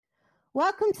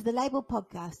Welcome to the Label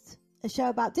Podcast, a show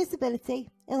about disability,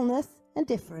 illness and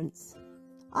difference.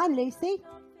 I'm Lucy.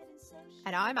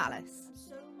 And I'm Alice.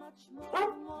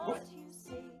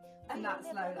 And that's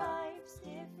Lola.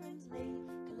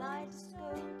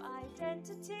 Kaleidoscope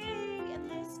identity, and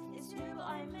this is who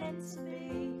I'm meant to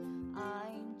be.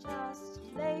 I'm just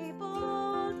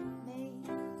labeled me.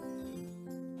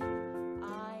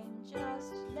 I'm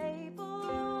just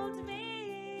labeled me.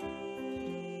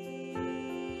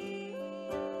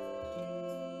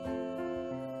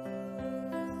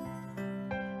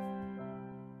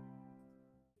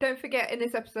 Don't forget, in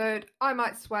this episode, I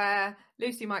might swear,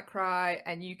 Lucy might cry,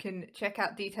 and you can check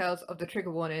out details of the trigger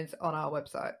warnings on our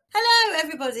website. Hello,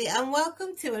 everybody, and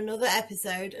welcome to another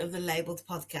episode of the Labelled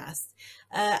Podcast.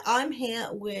 I'm here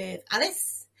with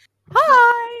Alice.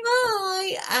 Hi!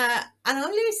 Hi! And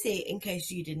I'm Lucy, in case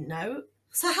you didn't know.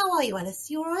 So how are you, Alice?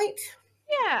 You all right?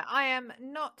 Yeah, I am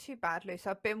not too bad, Lucy.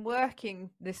 I've been working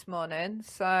this morning,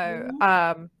 so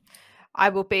I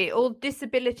will be all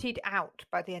disabilitied out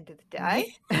by the end of the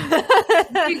day.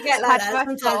 You get like that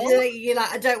sometimes. You're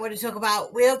like, I don't want to talk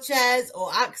about wheelchairs or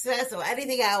access or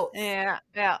anything else. Yeah.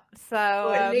 So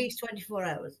for at least 24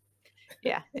 hours.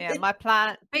 Yeah. My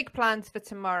big plans for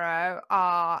tomorrow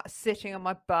are sitting on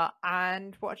my butt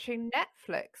and watching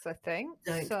Netflix, I think.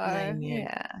 Don't blame you.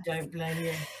 Yeah. Don't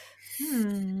blame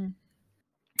you.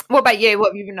 What about you? What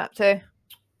have you been up to?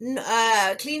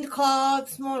 Cleaned the car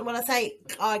this morning. When I say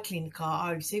I cleaned the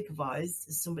car, I supervised.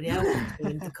 Somebody else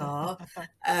cleaned the car.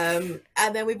 And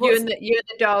then we bought you and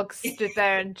the dog stood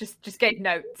there and just gave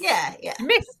notes. Yeah.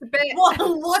 Missed a bit.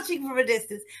 Watching from a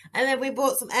distance. And then we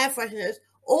bought some air fresheners,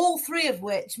 all three of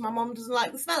which my mum doesn't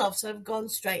like the smell of, so I've gone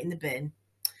straight in the bin.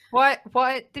 Why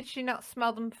did she not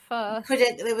smell them first?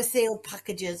 They were sealed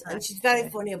packages, and she's very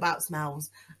funny about smells,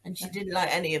 and she didn't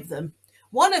like any of them.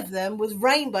 One of them was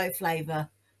rainbow flavour.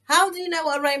 How do you know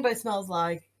what a rainbow smells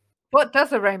like? What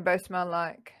does a rainbow smell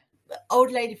like? Old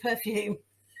lady perfume.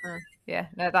 Yeah,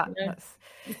 no, that's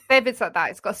David's like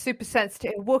that. It's got super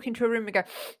sensitive. He'll walk into a room and go,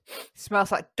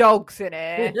 smells like dogs in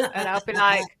here. And I'll be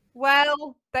like,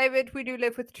 well, David, we do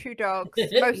live with 2 dogs.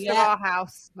 Most of our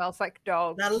house smells like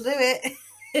dogs. That'll do it.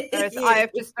 Whereas I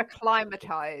have just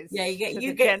acclimatized to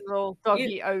the general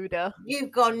doggy odour.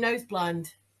 You've gone nose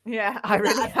blind. Yeah, I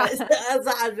really have. As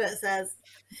that advert says.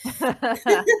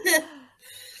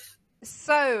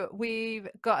 So we've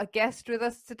got a guest with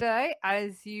us today,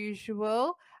 as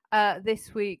usual.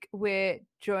 This week we're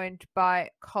joined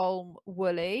by Colm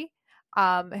Whooley,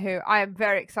 who I am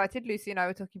very excited. Lucy and I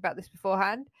were talking about this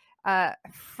beforehand.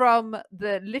 From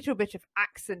the little bit of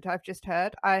accent I've just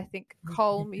heard, I think,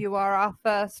 Colm, you are our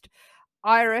first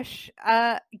Irish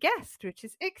guest, which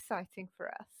is exciting for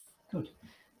us. Good.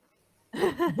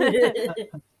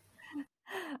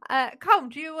 Colm,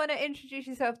 do you want to introduce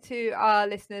yourself to our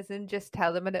listeners and just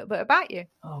tell them a little bit about you?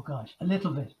 Oh gosh, a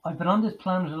little bit. I've been on this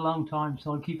planet a long time,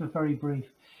 so I'll keep it very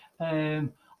brief. I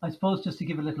suppose just to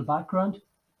give a little background,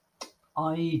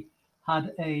 I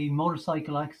had a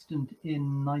motorcycle accident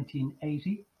in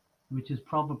 1980, which is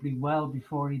probably well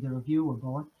before either of you were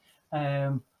born.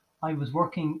 I was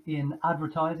working in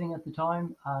advertising at the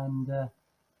time, and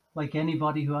like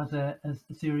anybody who has a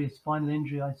serious spinal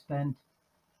injury, I spent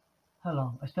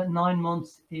 9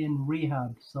 months in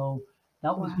rehab. So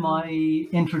that was my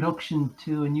introduction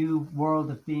to a new world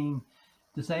of being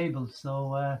disabled.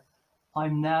 So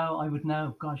I'm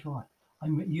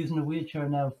using a wheelchair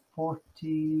now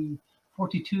 42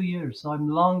 years. So I'm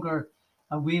longer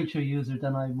a wheelchair user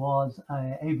than I was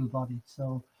able-bodied.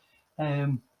 So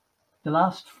the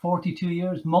last 42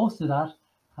 years, most of that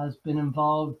has been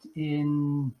involved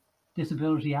in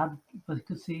disability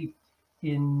advocacy.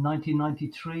 In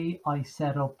 1993, I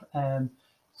set up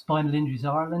Spinal Injuries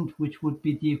Ireland, which would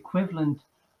be the equivalent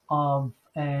of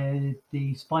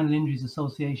the Spinal Injuries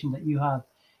Association that you have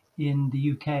in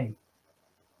the UK.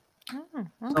 Oh,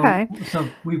 okay. So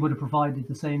we would have provided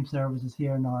the same services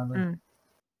here in Ireland.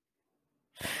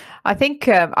 I think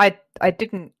I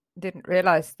didn't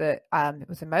realise that it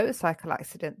was a motorcycle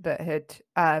accident that had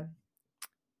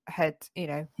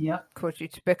caused you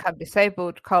to become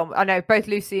disabled, Colm. I know both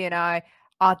Lucy and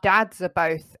our dads are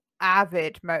both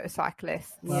avid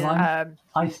motorcyclists. Well,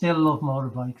 I still love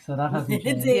motorbikes, so that hasn't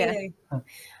changed.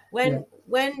 When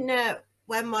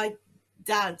my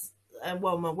dad,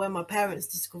 when my parents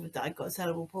discovered that I got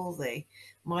cerebral palsy,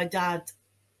 my dad,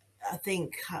 I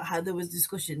think, there was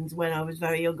discussions when I was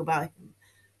very young about him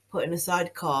putting a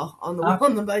sidecar on the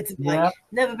motorbike. Yeah.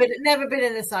 Never been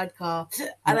in a sidecar,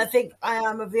 and I think I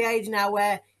am of the age now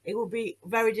where it will be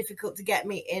very difficult to get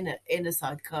me in a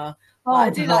sidecar. But I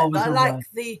do like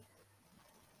the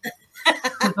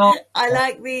I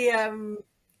like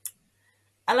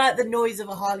the noise of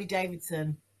a Harley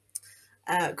Davidson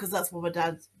because that's what my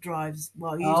dad drives.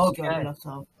 Well, he used to drive a lot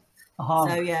of.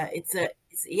 So yeah,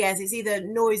 it's either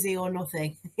noisy or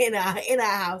nothing in our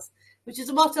house, which is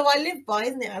a motto I live by,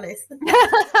 isn't it, Alice?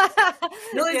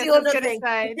 Noisy or nothing.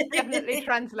 Say, definitely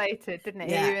translated, didn't it?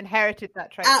 Yeah. You inherited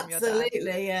that trait from your dad.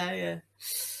 Absolutely, yeah.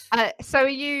 So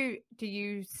do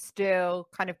you still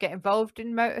kind of get involved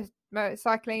in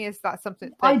motorcycling? Is that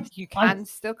something that you can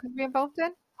still be involved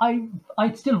in?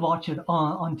 I'd still watch it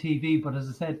on TV, but as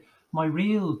I said, my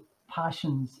real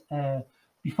passions,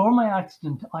 before my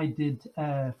accident, I did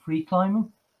free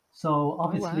climbing. So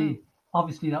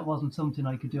obviously that wasn't something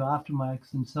I could do after my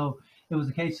accident. So it was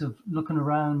a case of looking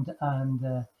around,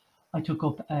 and I took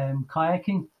up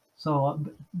kayaking. So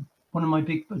one of my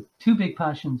two big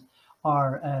passions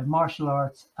are martial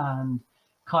arts and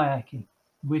kayaking,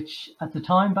 which at the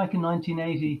time back in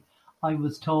 1980, I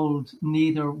was told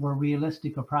neither were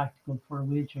realistic or practical for a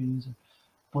wheelchair user.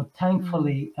 But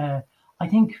thankfully, I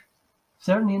think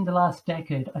certainly in the last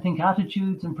decade, I think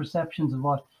attitudes and perceptions of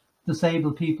what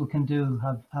disabled people can do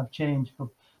have changed. But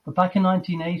back in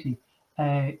 1980,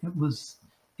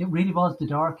 it really was the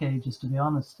dark ages, to be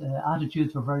honest.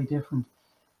 Attitudes were very different,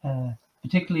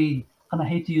 particularly, and I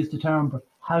hate to use the term, but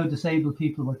how disabled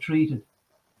people were treated.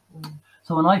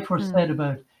 So when I first said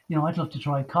about, I'd love to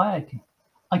try kayaking,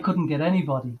 I couldn't get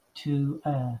anybody to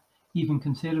even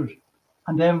consider it.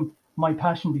 And then my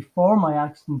passion before my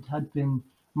accident had been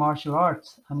martial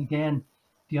arts. And again,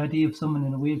 the idea of someone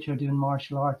in a wheelchair doing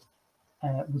martial arts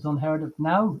was unheard of.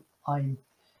 Now,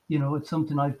 it's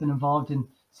something I've been involved in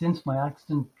since my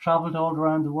accident, traveled all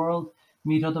around the world,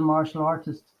 meet other martial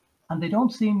artists, and they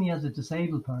don't see me as a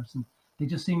disabled person. They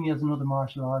just see me as another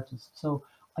martial artist. So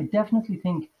I definitely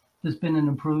think there's been an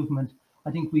improvement.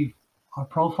 I think our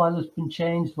profile has been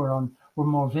changed. We're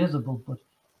more visible. But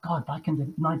God, back in the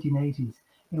 1980s,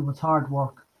 it was hard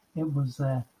work. It was,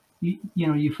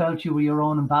 you felt you were your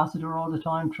own ambassador all the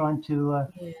time, trying to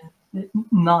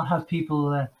not have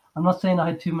people. I'm not saying I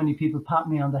had too many people pat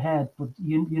me on the head, but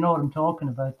you know what I'm talking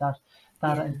about. That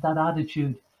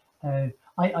attitude. I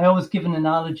always give an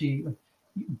analogy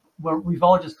where we've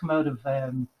all just come out of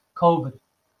COVID,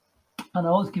 and I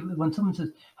always give, when someone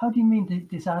says, "How do you mean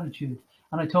this attitude?"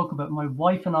 and I talk about my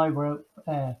wife and I were out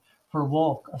for a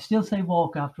walk. I still say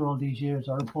walk after all these years,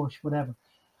 or a push, whatever.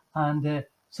 And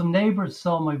some neighbours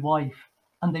saw my wife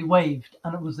and they waved,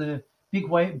 and it was a big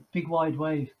wide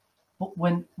wave. But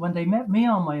when they met me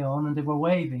on my own and they were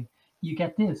waving, you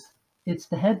get this. It's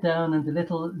the head down and the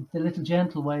little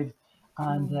gentle wave.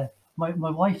 And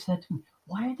my wife said to me,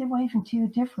 "Why are they waving to you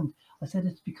different?" I said,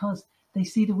 "It's because they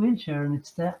see the wheelchair and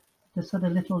it's the sort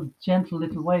of little gentle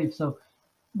little wave." So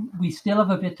we still have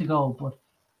a bit to go, but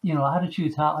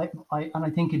attitudes. I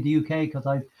think in the UK, because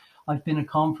I've been at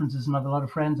conferences and I have a lot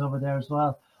of friends over there as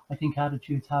well, I think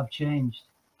attitudes have changed.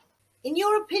 In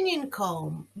your opinion,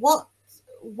 Colm, what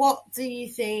do you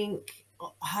think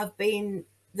have been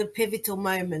the pivotal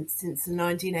moments since the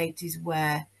 1980s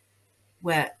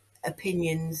where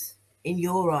opinions in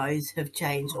your eyes have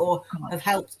changed or have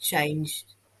helped change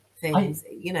things?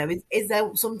 Is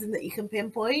there something that you can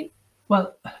pinpoint?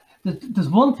 Well, there's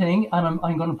one thing, and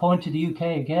I'm going to point to the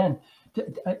UK again,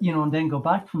 and then go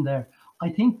back from there. I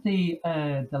think the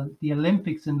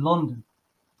Olympics in London,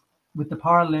 with the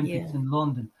Paralympics in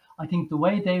London, I think the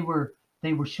way they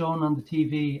were shown on the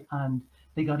TV and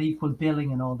they got equal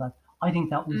billing and all that, I think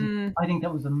that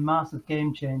was a massive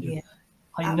game changer. Yeah,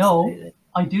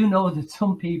 I do know that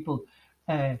some people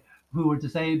who were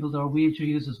disabled or wheelchair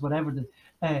users, whatever,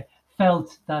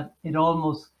 felt that there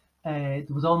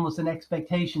was almost an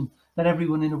expectation that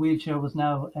everyone in a wheelchair was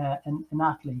now an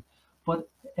athlete. But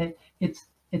it's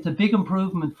a big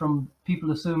improvement from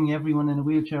people assuming everyone in a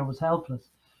wheelchair was helpless.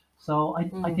 So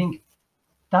I think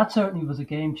that certainly was a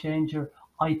game changer.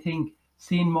 I think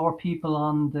seeing more people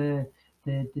on the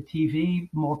TV,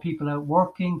 more people out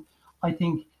working. I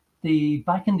think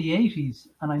back in the 80s,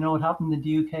 and I know it happened in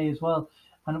the UK as well,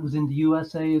 and it was in the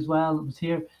USA as well, it was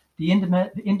here, the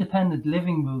independent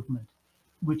living movement,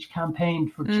 which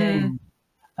campaigned for change.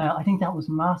 I think that was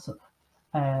massive.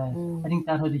 I think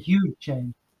that had a huge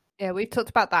change. Yeah, we've talked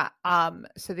about that.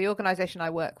 So the organisation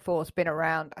I work for has been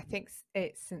around, I think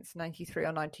it's since 93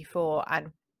 or 94,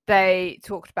 and they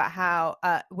talked about how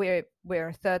we're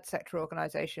a third sector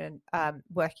organisation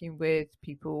working with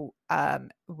people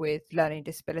with learning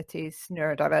disabilities,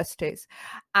 neurodiversities,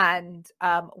 and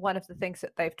one of the things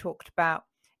that they've talked about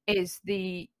is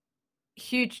the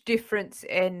huge difference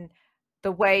in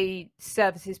the way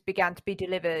services began to be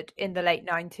delivered in the late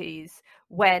 90s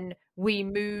when we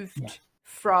moved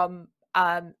from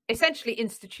essentially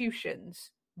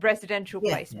institutions, residential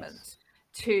placements,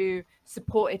 to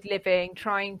supported living,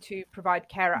 trying to provide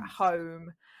care at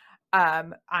home,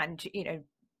 and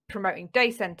promoting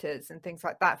day centres and things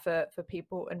like that for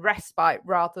people, and respite,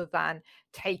 rather than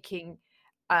taking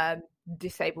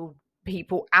disabled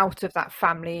people out of the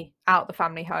family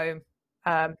home.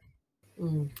 And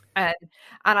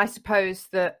I suppose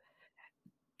that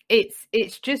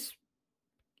it's just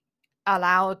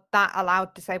allowed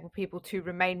disabled people to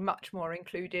remain much more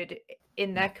included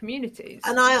in their communities.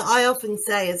 And I often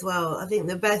say as well, I think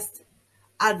the best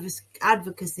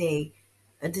advocacy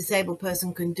a disabled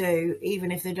person can do,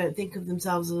 even if they don't think of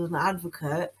themselves as an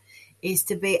advocate, is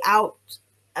to be out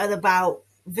and about,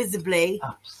 visibly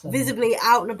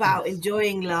out and about,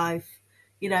 enjoying life,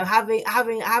 having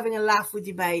a laugh with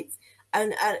your mates,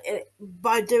 and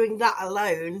by doing that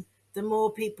alone, the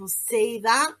more people see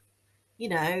that,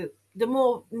 the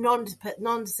more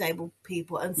non-disabled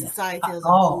people and society as a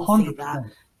whole see that.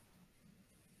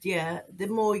 Yeah, the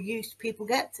more used people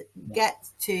get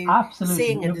to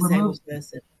seeing a disabled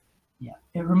person. Yeah,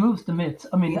 it removes the myths.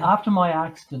 I mean, after my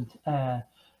accident,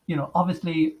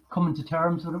 obviously coming to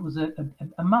terms with it was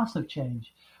a massive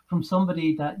change from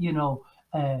somebody that,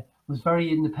 was very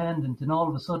independent, and all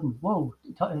of a sudden, whoa,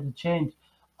 it changed.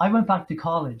 I went back to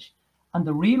college, and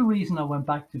the real reason I went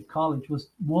back to college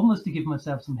was to give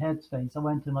myself some headspace. I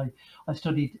went and I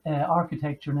studied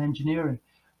architecture and engineering,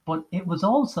 but it was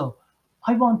also,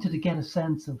 I wanted to get a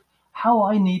sense of how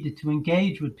I needed to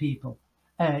engage with people.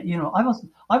 I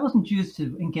wasn't used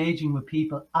to engaging with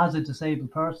people as a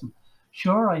disabled person.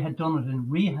 Sure, I had done it in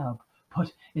rehab,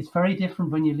 but it's very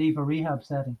different when you leave a rehab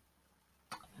setting.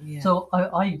 Yeah. So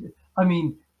I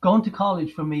mean, going to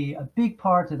college for me, a big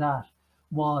part of that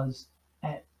was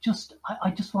I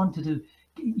just wanted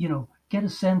to, get a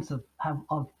sense of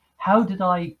how did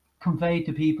I convey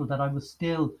to people that I was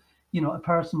still, a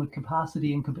person with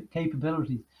capacity and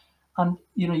capabilities. And,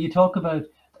 you talk about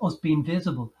us being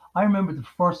visible. I remember the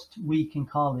first week in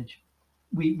college,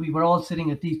 we were all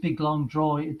sitting at these big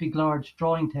large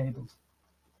drawing tables.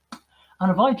 And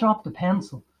if I dropped a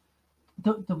pencil,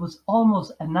 there was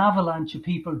almost an avalanche of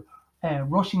people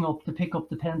rushing up to pick up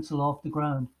the pencil off the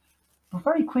ground. But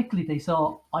very quickly they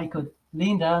saw I could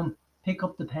lean down, pick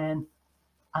up the pen,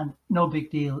 and no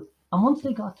big deal. And once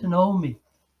they got to know me,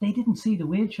 they didn't see the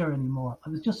wheelchair anymore. I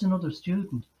was just another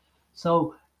student.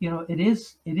 So, it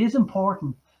is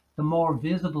important the more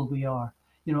visible we are.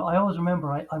 I always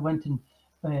remember I went in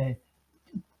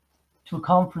to a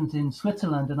conference in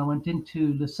Switzerland, and I went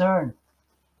into Lucerne.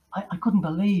 I couldn't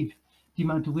believe the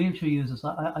amount of wheelchair users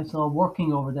I saw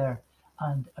working over there,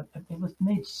 and it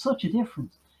made such a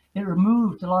difference. It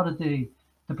removed a lot of the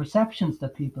perceptions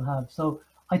that people have. So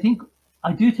I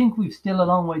do think we've still a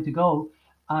long way to go,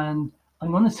 and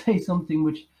I'm going to say something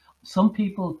which some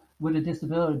people with a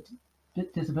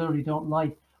disability don't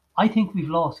like. I think we've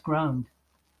lost ground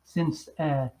since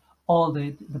all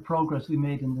the progress we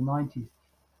made in the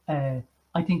 90s.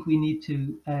 I think we need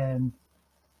to,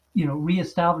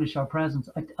 re-establish our presence.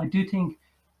 I do think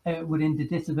within the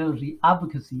disability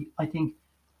advocacy, I think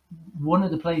one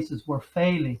of the places we're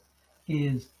failing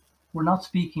is we're not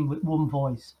speaking with one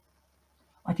voice.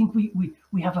 I think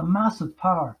we have a massive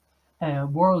power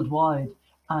worldwide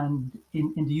and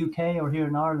in the UK or here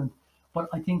in Ireland, but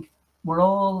I think we're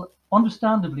all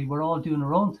doing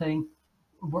our own thing.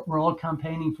 We're all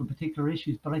campaigning for particular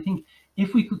issues, but I think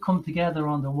if we could come together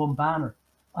under one banner,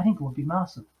 I think it would be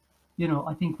massive.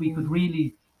 I think we could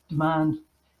really demand,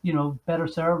 better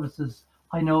services.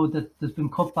 I know that there's been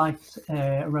cutbacks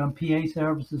around PA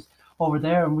services over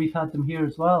there, and we've had them here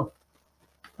as well.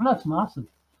 And that's massive.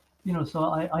 So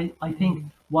I think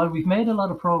while we've made a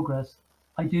lot of progress,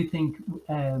 I do think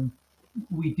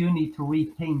we do need to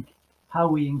rethink how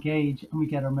we engage and we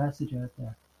get our message out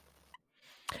there.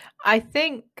 I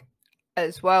think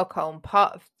as well, Colm,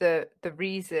 part of the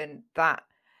reason that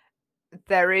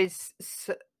there is,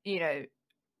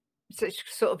 such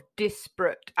sort of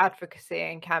disparate advocacy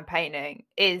and campaigning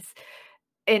is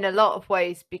in a lot of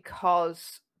ways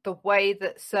because the way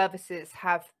that services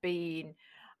have been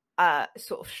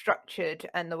sort of structured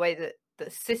and the way that the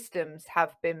systems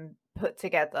have been put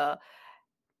together,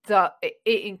 that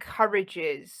it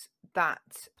encourages that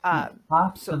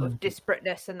sort of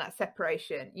disparateness and that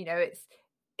separation.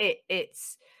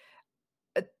 It's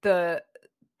that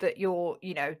you're,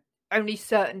 only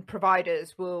certain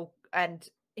providers will, and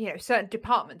certain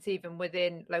departments even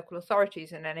within local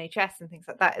authorities and NHS and things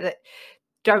like that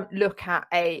don't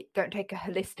take a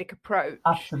holistic approach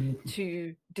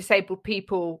to disabled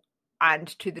people and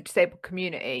to the disabled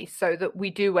community, so that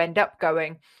we do end up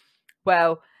going,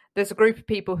 well, there's a group of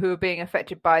people who are being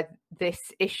affected by this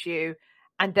issue,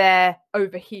 and they're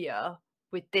over here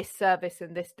with this service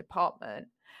and this department.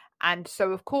 And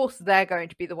so, of course, they're going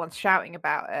to be the ones shouting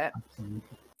about it. Absolutely.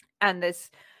 And there's,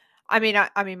 I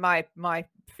mean, my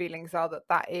feelings are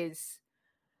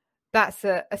that's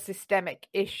a systemic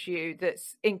issue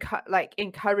that's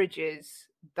encourages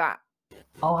that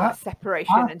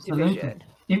separation absolutely. and division.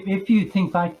 If you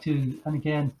think back to, and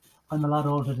again, I'm a lot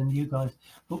older than you guys,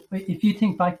 but if you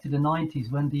think back to the 90s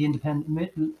when the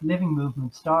independent living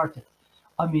movement started,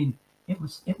 I mean, it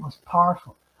was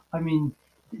powerful. I mean,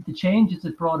 the changes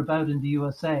it brought about in the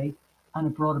USA and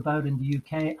it brought about in the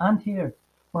UK and here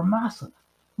were massive.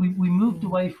 We moved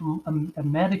away from a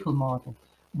medical model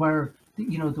where,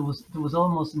 you know, there was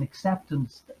almost an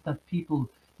acceptance that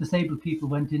disabled people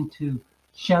went into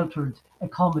sheltered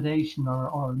accommodation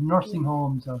or nursing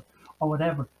homes or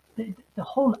whatever. The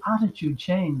whole attitude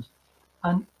changed,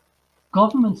 and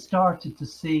government started to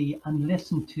see and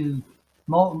listen to,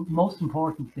 most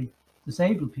importantly,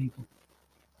 disabled people.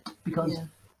 Because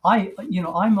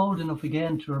I'm old enough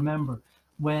again to remember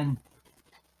when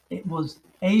it was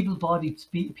able-bodied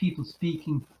people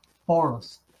speaking for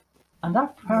us, and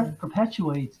that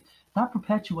perpetuates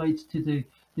to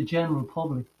the general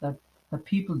public that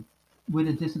people with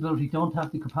a disability don't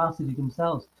have the capacity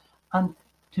themselves. And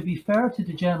to be fair to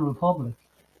the general public,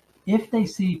 if they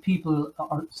see people,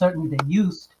 or certainly they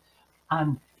used,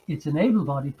 and it's an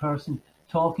able-bodied person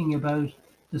talking about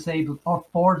disabled or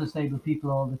for disabled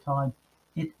people all the time,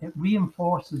 it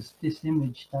reinforces this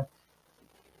image that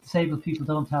disabled people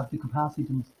don't have the capacity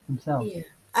themselves. Yeah,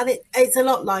 and it's a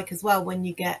lot like as well when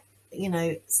you get, you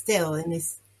know, still in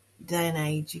this day and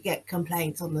age, you get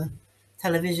complaints on the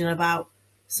television about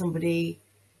somebody,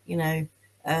 you know,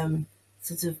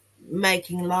 sort of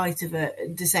making light of a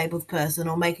disabled person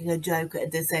or making a joke at a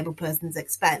disabled person's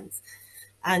expense.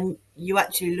 And you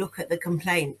actually look at the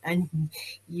complaint and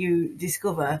you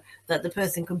discover that the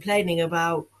person complaining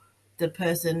about the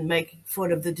person making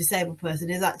fun of the disabled person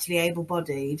is actually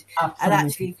able-bodied. Absolutely. And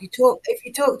actually, if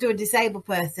you talk to a disabled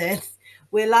person,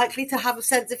 we're likely to have a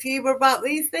sense of humor about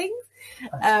these things.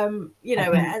 You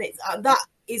know, and it's that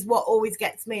is what always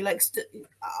gets me. Like,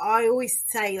 I always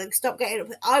say, like, stop getting up.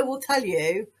 I will tell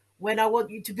you when I want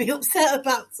you to be upset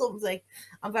about something.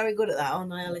 I'm very good at that,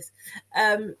 aren't I, Alice?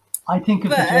 I think if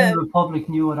the general public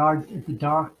knew what the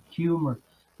dark humour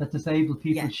that disabled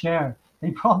people share,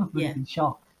 they'd probably be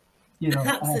shocked. You know,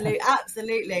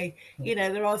 absolutely. You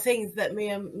know, there are things that me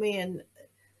and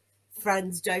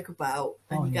friends joke about,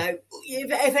 and you go,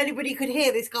 if anybody could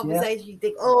hear this conversation, you'd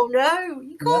think, oh no,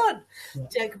 you can't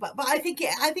joke about. But I think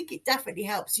it definitely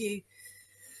helps you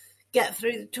get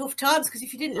through the tough times, because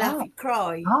if you didn't laugh, you'd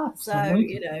cry. Absolutely. So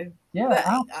you know,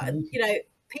 you know,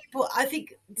 people. I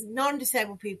think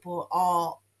non-disabled people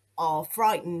are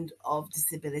frightened of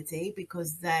disability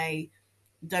because they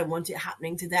don't want it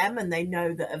happening to them, and they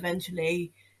know that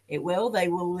eventually they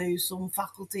will lose some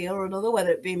faculty or another,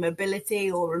 whether it be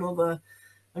mobility or another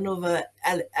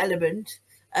element,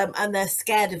 and they're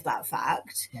scared of that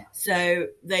fact. So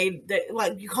they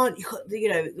like, you can't, you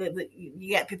know, you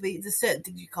get people, there's certain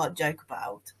things you can't joke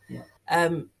about.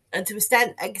 And to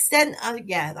extent,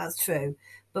 yeah, that's true.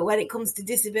 But when it comes to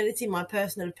disability, my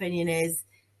personal opinion is,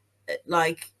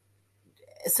 like,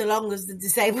 so long as the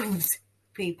disabled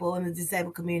people and the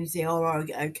disabled community are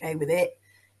okay with it,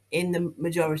 in the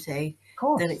majority,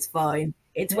 then it's fine.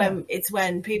 It's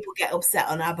when people get upset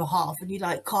on our behalf, and you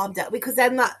like, calm down, because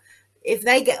then if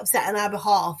they get upset on our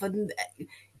behalf, and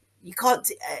you can't,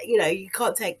 you know, you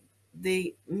can't take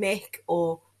the mick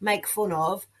or make fun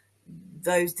of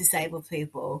those disabled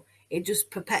people. It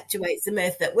just perpetuates the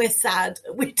myth that we're sad.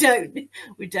 We don't.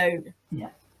 Yeah,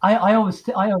 I always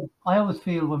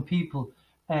feel when people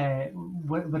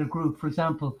with a group, for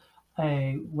example,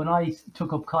 when I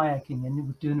took up kayaking and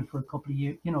was doing it for a couple of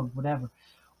years, you know, whatever,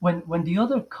 when the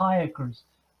other kayakers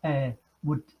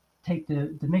would take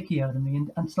the mickey out of me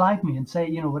and slag me and say,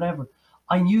 you know, whatever,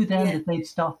 I knew then that they'd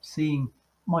stopped seeing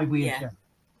my wheelchair.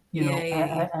 You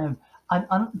know,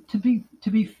 and to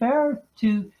be fair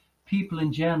to people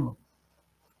in general,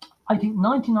 I think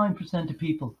 99% of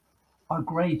people are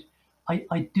great.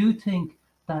 I do think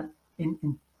that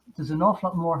there's an awful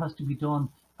lot more has to be done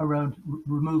around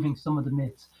removing some of the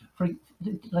myths.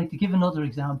 Like, to give another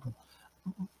example,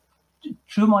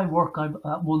 through my work,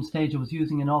 at one stage I was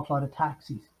using an awful lot of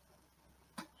taxis.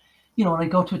 You know, and I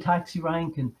go to a taxi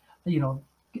rank and, you know,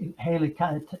 hail a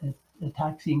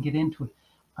taxi and get into it.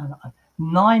 And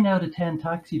 9 out of 10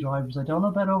 taxi drivers, I don't know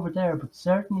about over there, but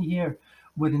certainly here,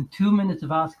 within 2 minutes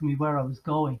of asking me where I was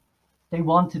going, they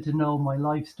wanted to know my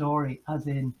life story, as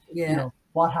in, you know,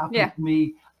 what happened to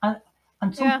me,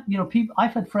 And some, people,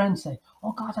 I've had friends say,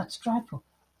 "Oh God, that's dreadful."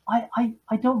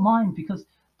 I don't mind, because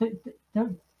they're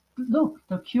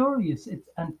curious.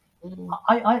 And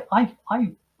I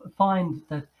find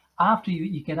that after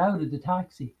you get out of the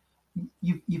taxi,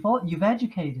 you've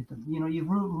educated them. You've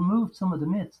removed some of the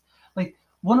myths. Like,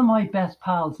 one of my best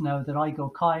pals now that I go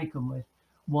kayaking with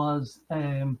was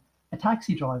a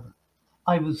taxi driver.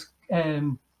 I'd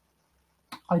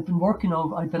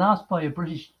been asked by a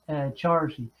British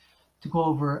charity to go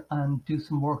over and do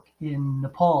some work in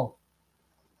Nepal.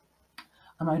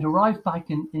 And I'd arrived back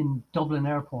in Dublin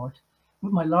airport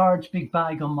with my large big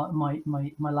bag on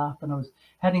my lap, and I was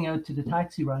heading out to the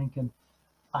taxi rank, and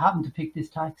I happened to pick this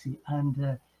taxi, and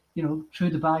threw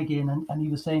the bag in, and he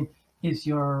was saying, "Is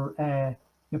your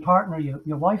partner,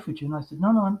 your wife with you?" And I said, "No,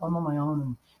 I'm on my own."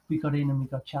 And we got in and we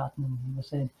got chatting, and he was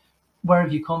saying, "Where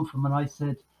have you come from?" And I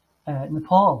said,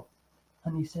 "Nepal."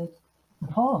 And he said,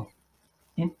 "Nepal?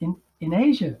 In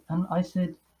Asia?" And I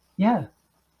said, "Yeah."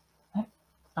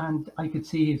 And I could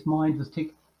see his mind was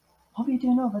ticking. "What were you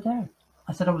doing over there?"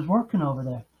 I said, "I was working over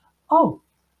there." "Oh,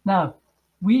 now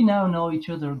we now know each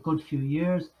other a good few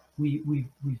years. We've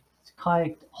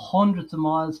kayaked hundreds of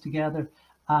miles together,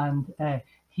 and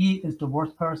he is the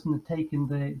worst person at taking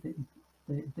the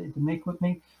mick with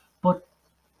me. But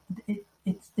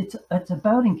it's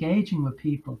about engaging with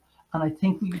people, and I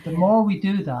think the more we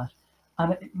do that,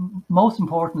 and most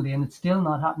importantly, and it's still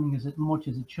not happening as much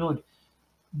as it should,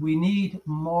 we need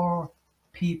more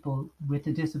people with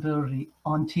a disability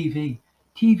on TV.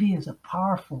 TV is a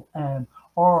powerful,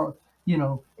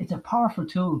 it's a powerful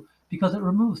tool, because it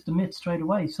removes the myth straight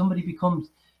away. Somebody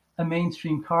becomes a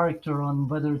mainstream character on,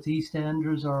 whether it's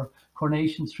EastEnders or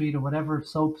Coronation Street or whatever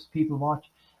soaps people watch.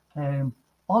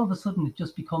 All of a sudden, it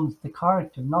just becomes the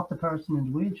character, not the person in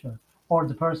the wheelchair or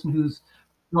the person who's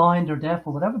blind or deaf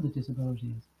or whatever the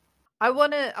disability is. I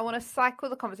want to cycle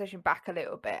the conversation back a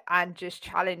little bit and just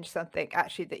challenge something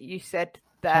actually that you said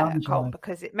there, Colm,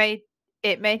 because it made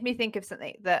me think of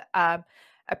something that a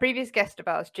previous guest of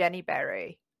ours, Jenny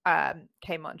Berry,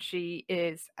 came on. She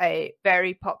is a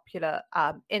very popular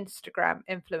Instagram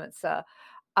influencer,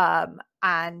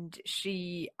 and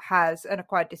she has an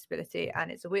acquired disability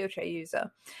and is a wheelchair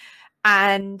user.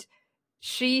 And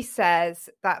she says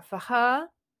that for her,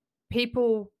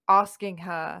 people asking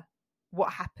her,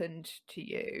 "What happened to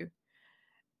you?"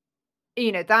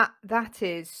 that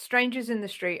is strangers in the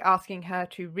street asking her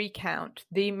to recount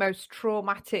the most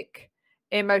traumatic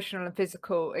emotional and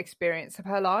physical experience of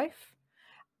her life.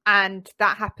 And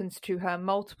that happens to her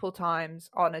multiple times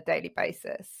on a daily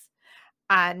basis.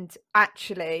 And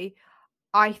actually,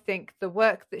 I think the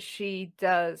work that she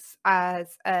does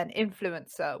as an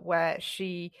influencer, where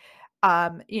she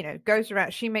goes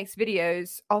around, she makes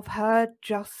videos of her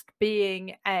just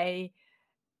being a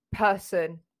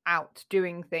person out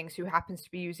doing things who happens to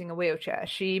be using a wheelchair.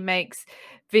 She makes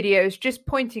videos just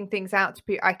pointing things out to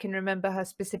people. I can remember her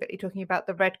specifically talking about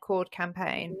the Red Cord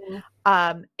campaign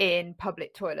in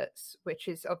public toilets, which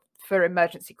is for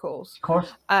emergency calls. Of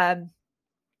course. And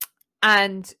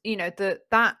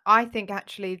that I think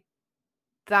actually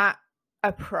that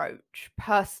approach,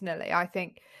 personally, I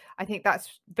think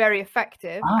that's very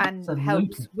effective. Absolutely. And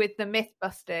helps with the myth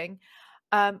busting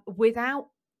without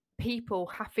people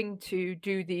having to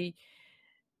do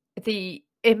the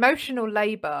emotional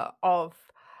labor of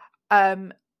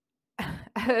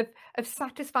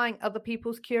satisfying other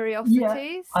people's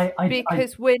curiosities.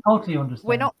 Because I totally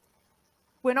understand.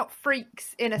 We're not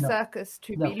freaks in a circus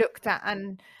to be looked at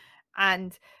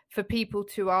and for people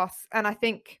to ask. And I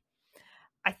think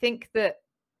that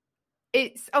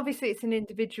it's obviously it's an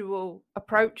individual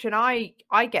approach, and I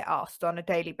get asked on a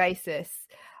daily basis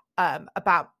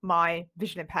about my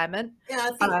vision impairment. Yeah,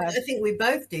 I think we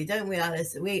both do, don't we,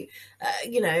 Alice? We,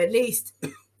 at least a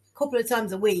couple of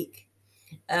times a week,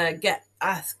 get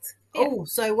asked, "Oh,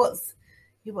 so what's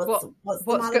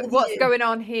going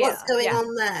on here? What's going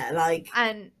on there?" Like,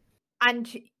 and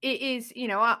it is,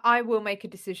 I will make a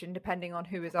decision depending on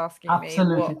who is asking me.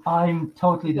 Absolutely, I'm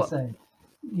totally the same.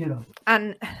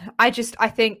 And I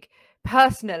think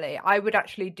personally, I would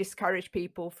actually discourage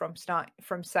people from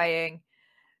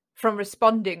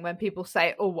responding when people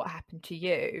say, "Oh, what happened to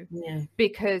you?" Yeah.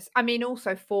 Because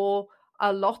also for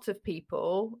a lot of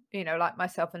people, like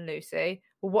myself and Lucy,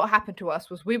 well, what happened to us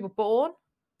was we were born,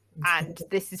 and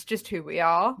this is just who we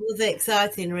are. It was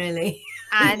exciting, really.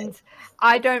 And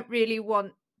I don't really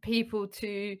want people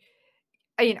to.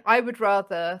 I would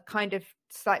rather kind of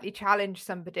slightly challenge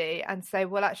somebody and say,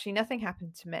 "Well, actually, nothing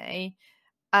happened to me."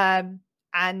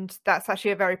 And that's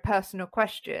actually a very personal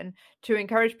question, to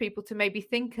encourage people to maybe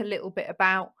think a little bit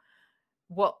about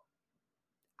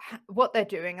what they're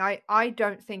doing, I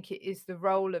don't think it is the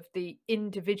role of the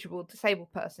individual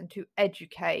disabled person to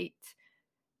educate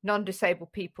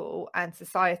non-disabled people and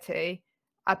society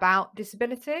about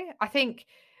disability. I think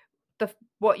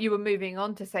what you were moving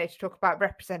on to say, to talk about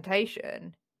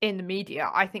representation in the media,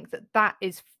 I think that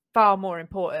is far more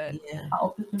important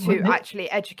to actually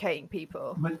educating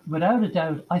people. Without a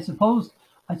doubt, I suppose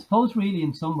really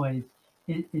in some ways,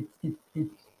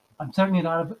 I'm certainly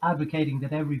not advocating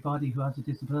that everybody who has a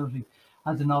disability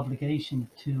has an obligation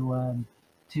to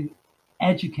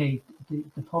educate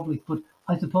the public, but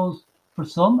I suppose for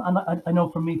some, and I know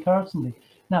for me personally,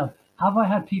 now, have I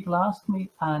had people ask me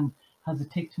and has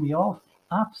it ticked me off?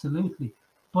 Absolutely.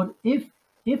 But if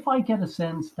I get a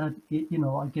sense that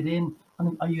I get in,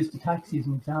 and I use the taxi as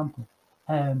an example,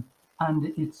 and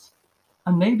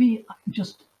maybe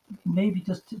just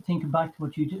thinking back to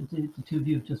what the two of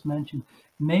you have just mentioned,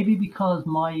 maybe because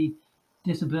my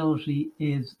disability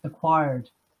is acquired,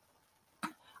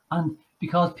 and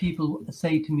because people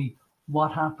say to me,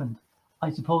 "What happened?" I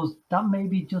suppose that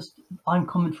maybe just I'm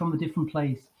coming from a different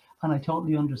place, and I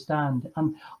totally understand.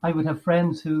 And I would have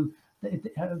friends who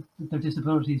their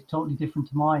disability is totally different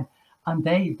to mine, and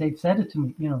they've said it to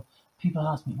me. People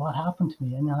ask me what happened to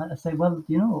me, and I say, well,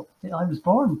 I was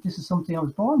born. This is something I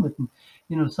was born with, and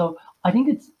so I think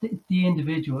it's the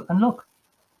individual. And look,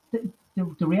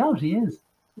 the reality is,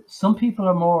 some people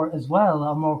are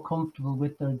more comfortable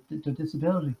with their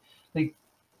disability. Like,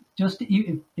 just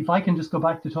if I can just go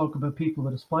back to talk about people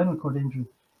with a spinal cord injury,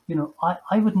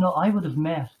 I would have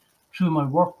met through my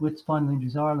work with Spinal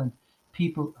Injuries Ireland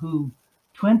people who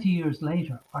 20 years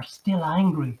later are still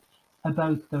angry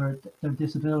about their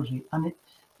disability, and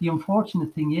the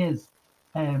unfortunate thing is,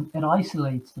 it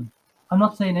isolates them. I'm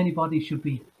not saying anybody should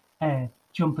be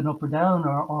jumping up or down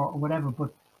or whatever,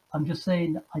 but I'm just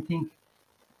saying I think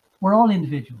we're all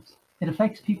individuals. It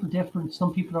affects people different.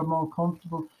 Some people are more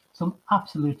comfortable. Some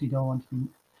absolutely don't want to be.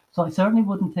 So I certainly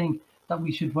wouldn't think that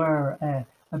we should wear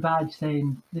a badge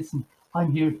saying, "Listen,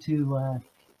 I'm here to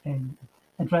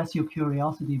address your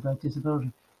curiosity about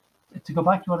disability." To go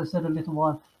back to what I said a little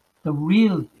while, the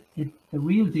real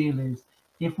deal is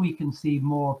if we can see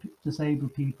more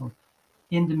disabled people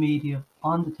in the media,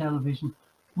 on the television,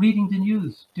 reading the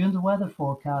news, doing the weather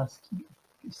forecast,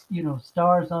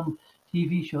 stars on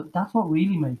TV shows. That's what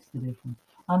really makes the difference.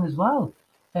 And as well,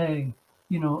 and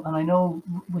I know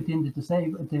within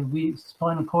the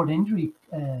spinal cord injury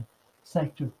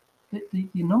sector, the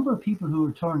number of people who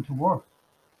return to work,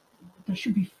 there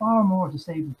should be far more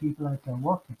disabled people out there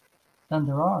working than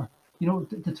there are.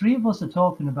 The three of us are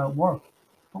talking about work,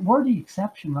 but we're the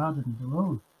exception rather than the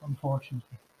rule,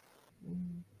 unfortunately.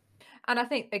 And I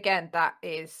think, again,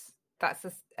 that's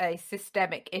a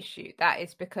systemic issue. That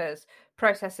is because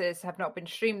processes have not been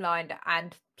streamlined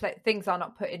and things are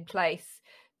not put in place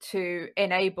to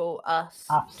enable us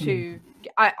Absolutely.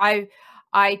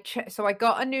 So I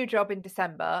got a new job in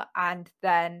December, and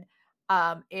then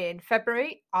in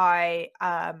February I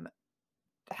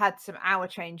had some hour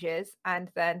changes, and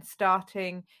then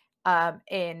starting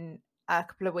in a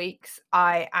couple of weeks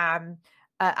I am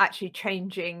actually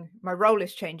changing. My role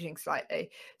is changing slightly,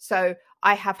 so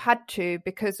I have had to,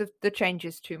 because of the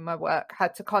changes to my work,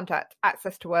 had to contact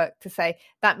Access to Work to say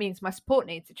that means my support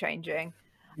needs are changing.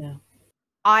 Yeah.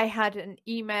 I had an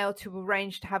email to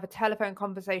arrange to have a telephone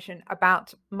conversation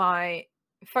about my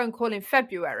phone call in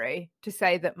February to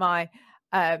say that my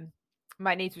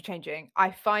needs were changing.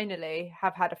 I finally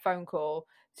have had a phone call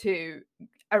to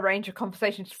arrange a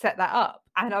conversation to set that up.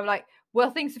 And I'm like,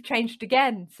 well, things have changed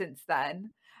again since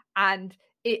then. And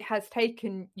it has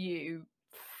taken you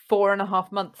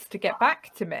 4.5 months to get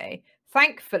back to me.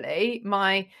 Thankfully,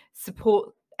 my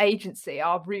support agency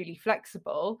are really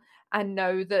flexible and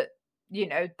know that,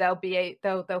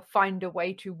 they'll find a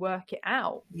way to work it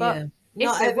out. But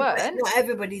not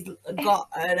everybody's got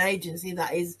an agency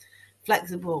that is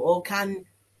flexible or can,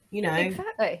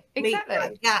 exactly meet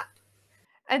that gap.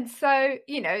 And so,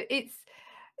 it's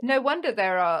no wonder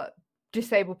there are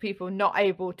disabled people not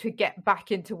able to get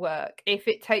back into work if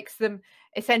it takes them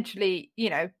essentially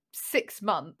 6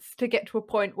 months to get to a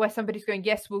point where somebody's going,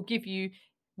 yes,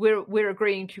 we're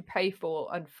agreeing to pay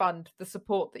for and fund the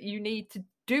support that you need to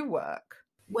do work.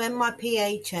 When my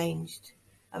PA changed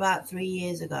about 3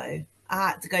 years ago, I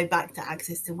had to go back to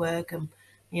Access to Work and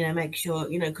make sure,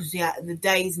 because the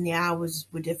days and the hours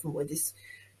were different with this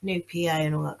new PA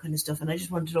and all that kind of stuff, and I just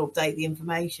wanted to update the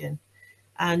information.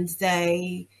 And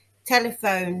they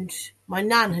telephoned, my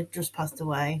nan had just passed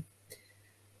away,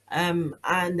 and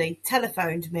they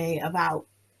telephoned me about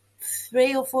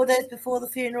 3 or 4 days before the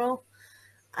funeral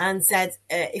and said,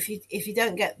 if you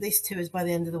don't get this to us by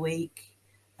the end of the week,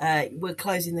 we're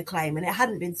closing the claim, and it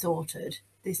hadn't been sorted,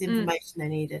 this information they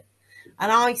needed.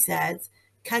 And I said,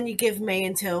 can you give me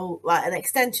until like an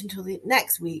extension till the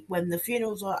next week when the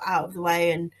funerals are out of the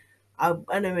way and I'm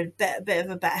in a bit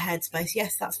of a better headspace?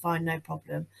 Yes, that's fine, no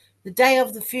problem. The day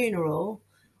of the funeral,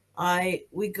 I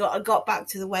got back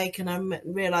to the wake and I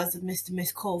realised I'd missed a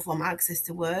missed call from Access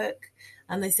to Work,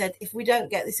 and they said if we don't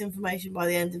get this information by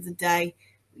the end of the day,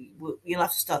 you'll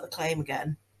have to start the claim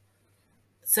again.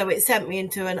 So it sent me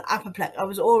into an apoplectic. I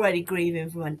was already grieving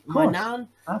for my nan,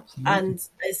 and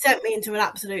it sent me into an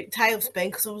absolute tailspin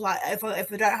because I was like, if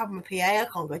I don't have my PA, I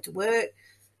can't go to work,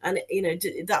 and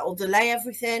that will delay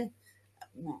everything.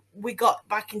 We got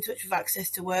back in touch with Access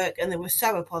to Work, and they were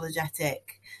so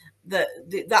apologetic that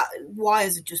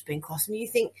wires had just been crossed, and you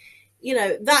think,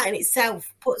 that in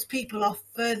itself puts people off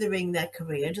furthering their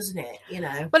career, doesn't it?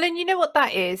 Well, and you know what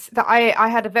that is? That I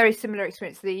had a very similar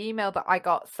experience. The email that I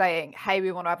got saying, hey,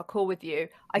 we want to have a call with you.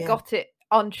 I got it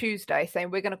on Tuesday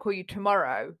saying, we're going to call you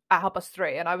tomorrow at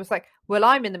 3:30. And I was like, well,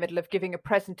 I'm in the middle of giving a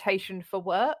presentation for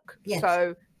work. Yes.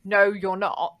 So no, you're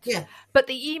not. Yeah. But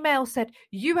the email said,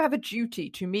 you have a duty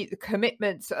to meet the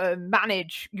commitments,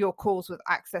 manage your calls with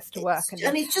Access to Work.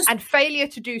 And failure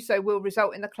to do so will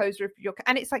result in the closure of your...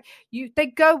 And it's like, they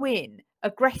go in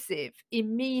aggressive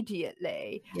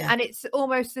immediately. Yeah. And it's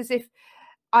almost as if...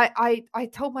 I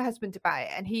told my husband about it,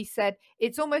 and he said,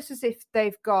 it's almost as if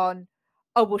they've gone,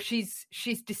 oh, well, she's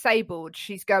disabled.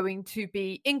 She's going to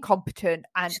be incompetent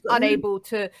and unable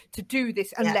to do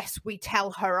this unless we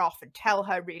tell her off and tell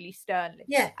her really sternly.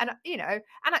 Yeah. And, and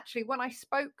actually, when I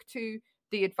spoke to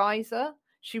the advisor,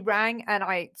 she rang and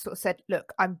I sort of said,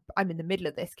 look, I'm in the middle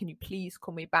of this. Can you please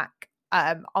call me back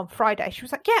on Friday? She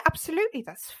was like, yeah, absolutely.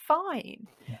 That's fine.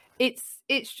 Yeah.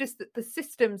 It's just that the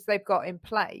systems they've got in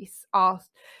place are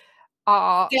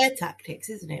scare tactics,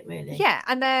 isn't it, really? Yeah.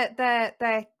 And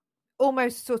they're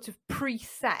almost sort of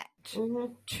preset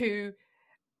to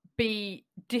be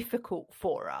difficult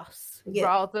for us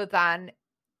rather than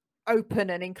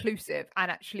open and inclusive and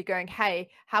actually going, hey,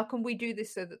 how can we do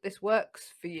this so that this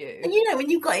works for you? And when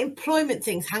you've got employment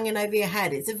things hanging over your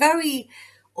head, it's a very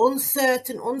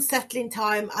uncertain, unsettling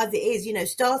time as it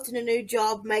is, starting a new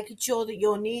job, making sure that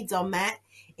your needs are met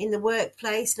in the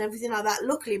workplace and everything like that.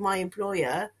 Luckily, my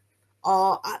employer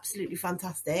are absolutely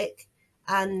fantastic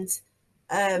and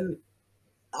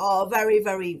are very,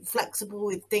 very flexible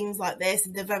with things like this,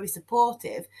 and they're very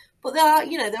supportive. But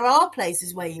there are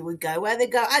places where you would go where they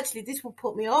go, actually, this will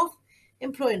put me off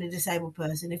employing a disabled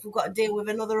person if we've got to deal with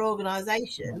another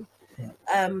organisation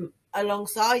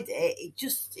alongside it.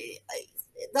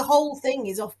 The whole thing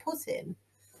is off-putting.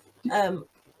 Do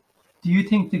you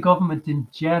think the government in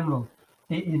general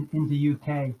in the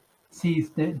UK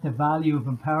sees the value of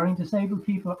empowering disabled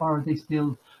people, or are they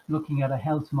still looking at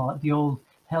the old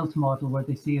health model where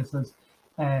they see us as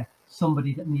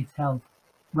somebody that needs help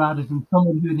rather than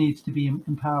someone who needs to be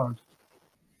empowered?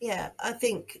 Yeah, I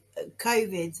think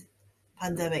COVID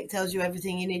pandemic tells you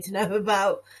everything you need to know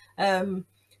about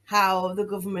how the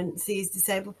government sees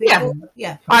disabled people.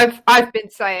 Yeah. I've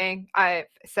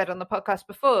said on the podcast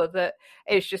before that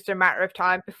it's just a matter of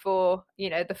time before,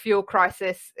 the fuel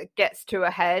crisis gets to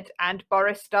a head and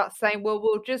Boris starts saying, well,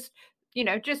 we'll just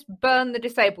burn the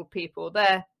disabled people.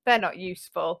 They're not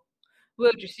useful.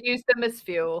 We'll just use them as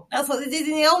fuel. That's what they did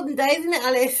in the olden days, isn't it,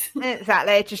 Alice?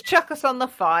 Exactly. Just chuck us on the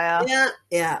fire.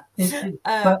 Yeah.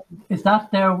 But is that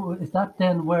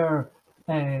then where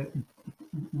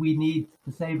we need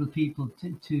disabled people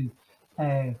to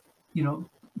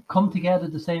come together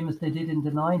the same as they did in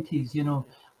the 90s,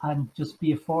 and just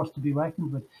be a force to be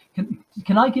reckoned with?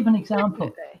 Can I give an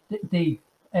example? The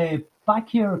back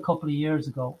here a couple of years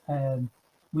ago,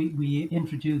 we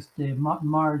introduced the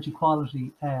marriage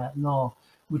equality law,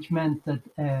 which meant that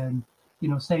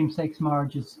same-sex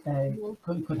marriages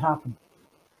could happen.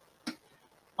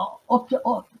 Up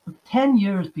to 10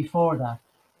 years before that,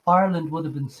 Ireland would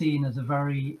have been seen as a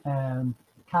very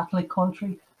Catholic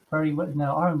country.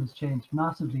 Now Ireland has changed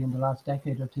massively in the last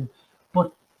decade or two,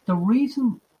 but the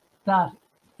reason that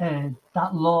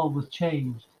that law was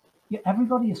changed,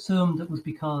 everybody assumed it was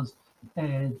because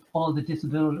all the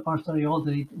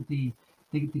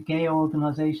gay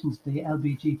organisations, the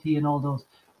LBGT and all those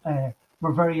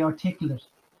were very articulate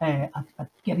at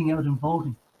getting out and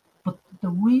voting. But the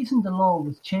reason the law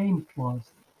was changed was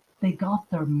they got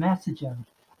their message out.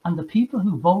 And the people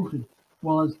who voted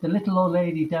was the little old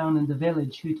lady down in the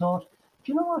village who thought,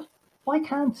 do you know what? Why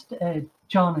can't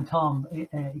John and Tom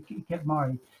get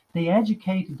married? They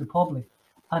educated the public.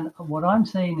 And what I'm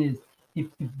saying is,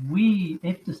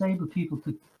 if disabled people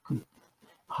could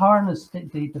harness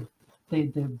the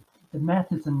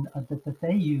methods that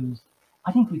they use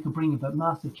I think we could bring about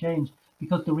massive change,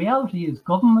 because the reality is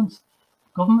governments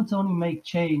only make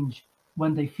change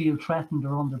when they feel threatened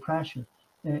or under pressure.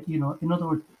 In other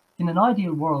words, in an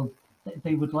ideal world,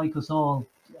 they would like us all.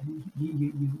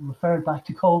 You referred back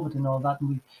to COVID and all that,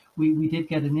 and we did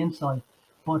get an insight.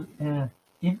 But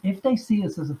if they see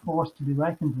us as a force to be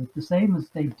reckoned with, the same as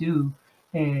they did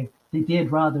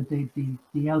rather the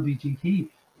LGBT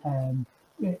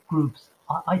groups,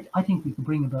 I think we could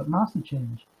bring about massive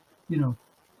change. And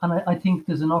I think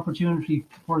there's an opportunity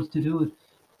for us to do it,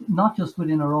 not just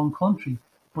within our own country,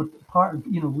 but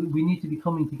we need to be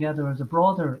coming together as a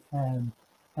broader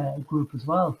group as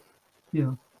well.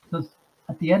 Because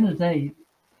at the end of the day,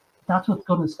 that's what's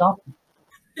going to stop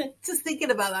it. Just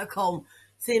thinking about that, Colm,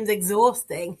 seems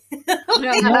exhausting.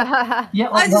 Yeah,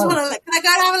 I just want to. Can I go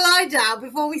and have a lie down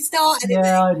before we start anything?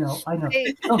 Yeah, I know. I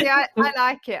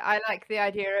like it. I like the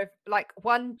idea of like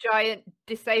one giant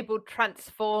disabled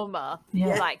transformer,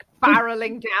 like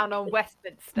barreling down on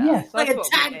Westminster. Yes, that's like a what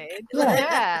tank. we need.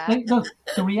 Yeah. Look,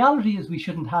 the reality is we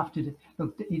shouldn't have to.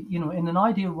 Look, in an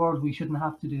ideal world, we shouldn't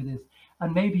have to do this,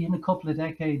 and maybe in a couple of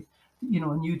decades, a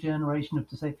new generation of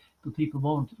disabled people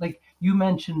won't. Like you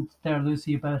mentioned there,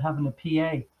 Lucy, about having a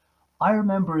PA. I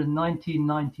remember in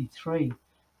 1993,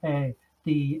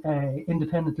 the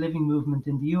independent living movement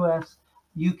in the US,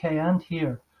 UK, and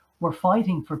here were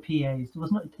fighting for PAs.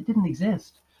 It didn't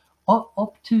exist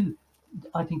up to,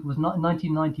 I think it was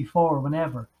 1994,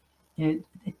 whenever. It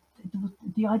was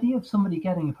the idea of somebody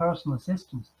getting a personal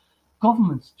assistance.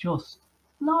 Governments just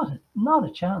not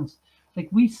a chance.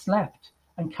 Like we slept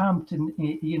and camped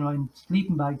in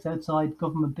sleeping bags outside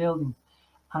government buildings,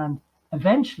 and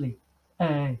eventually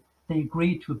they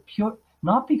agreed to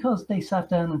not because they sat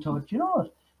down and thought, you know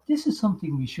what, this is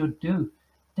something we should do.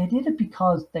 They did it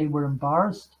because they were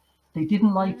embarrassed. They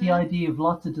didn't like the idea of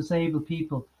lots of disabled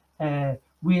people,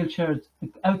 wheelchairs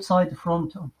outside the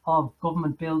front of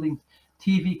government buildings,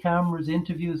 TV cameras,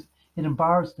 interviews. It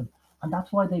embarrassed them, and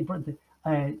that's why the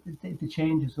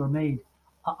changes were made.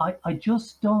 I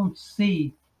just don't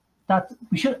see that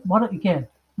we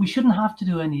shouldn't have to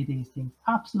do any of these things.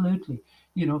 Absolutely.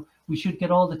 We should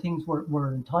get all the things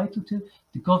we're entitled to.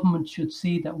 The government should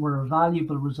see that we're a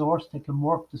valuable resource that can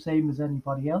work the same as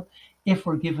anybody else if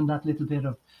we're given that little bit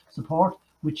of support,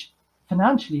 which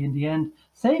financially in the end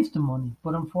saves them money.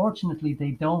 But unfortunately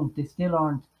they don't. They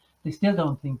still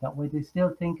don't think that way. They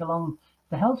still think along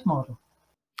the health model.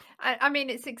 I mean,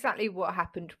 it's exactly what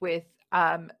happened with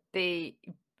the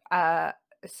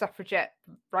suffragette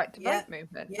right to vote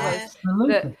movement. Yeah.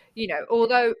 Absolutely.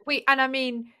 Although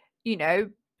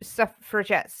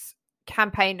suffragettes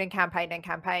campaigned,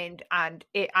 and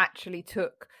it actually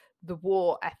took the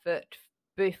war effort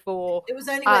before. It was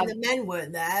only when the men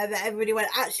weren't there that everybody went,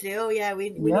 actually, we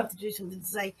need to do something to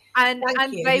say and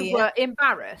they here. were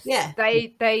embarrassed. Yeah.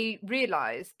 They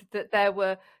realised that there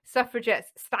were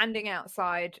suffragettes standing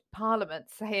outside Parliament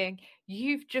saying,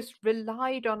 you've just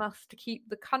relied on us to keep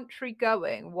the country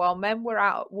going while men were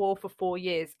out at war for 4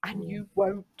 years, and you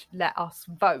won't let us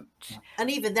vote.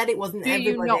 And even then it wasn't do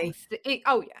everybody.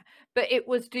 But it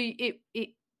was they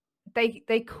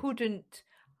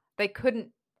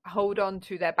couldn't hold on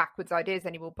to their backwards ideas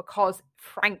anymore because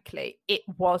frankly it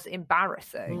was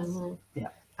embarrassing. Mm-hmm. Yeah,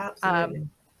 absolutely.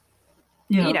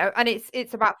 And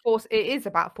it's about force. It is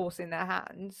about forcing their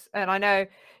hands. And I know,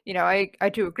 I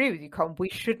do agree with you, Colm. We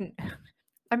shouldn't.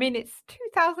 I mean, it's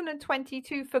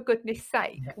 2022, for goodness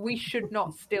sake. Yeah. We should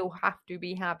not still have to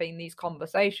be having these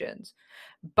conversations,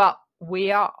 but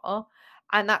we are,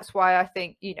 and that's why I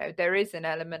think there is an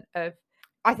element of.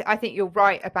 I think you're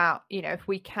right about if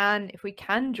we can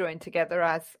join together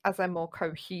as a more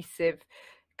cohesive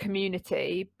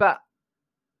community, but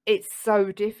it's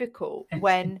so difficult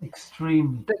when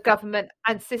extremely the government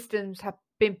and systems have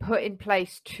been put in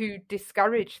place to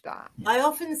discourage that. I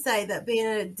often say that being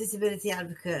a disability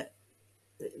advocate,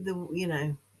 the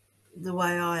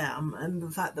way I am, and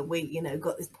the fact that we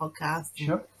got this podcast.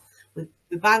 Sure. We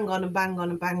bang on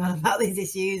about these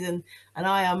issues, and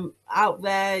I am out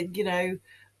there,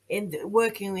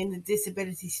 working in the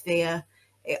disability sphere.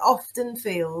 It often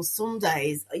feels some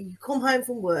days you come home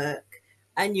from work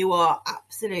and you are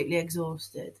absolutely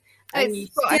exhausted, and you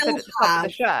still at the top of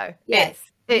the show. Yes,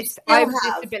 I'm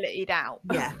disabilityed out.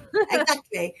 Yeah,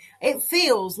 exactly. It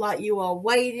feels like you are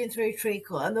wading through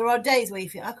treacle, and there are days where you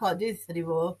feel I can't do this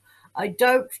anymore. I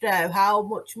don't know how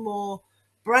much more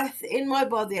breath in my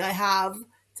body I have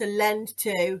to lend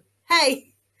to.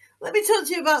 Hey, let me talk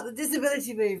to you about the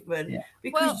disability movement,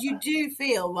 because you do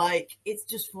feel like it's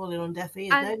just falling on deaf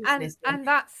ears. And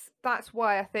that's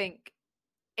why I think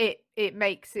it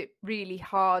makes it really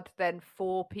hard then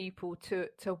for people to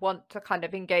want to kind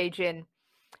of engage in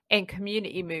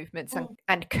community movements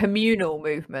and communal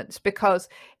movements, because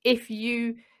if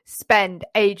you spend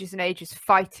ages and ages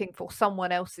fighting for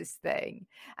someone else's thing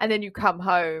and then you come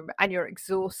home and you're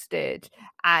exhausted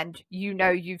and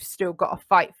you've still got to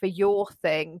fight for your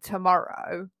thing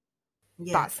tomorrow,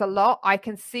 that's a lot. I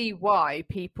can see why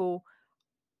people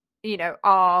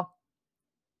are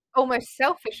almost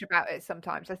selfish about it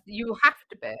sometimes. You have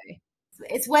to be.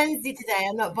 It's Wednesday today,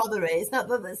 I'm not bothering. It's not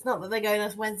that they're going,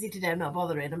 it's Wednesday today, I'm not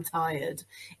bothering, I'm tired.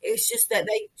 It's just that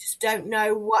they just don't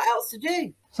know what else to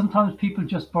do. Sometimes people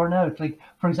just burn out. Like,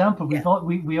 for example,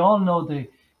 we all know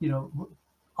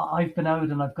I've been out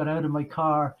and I've got out of my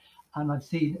car and I've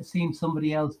seen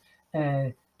somebody else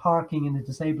parking in a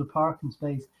disabled parking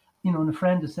space, and a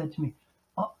friend has said to me,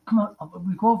 "Oh, come on,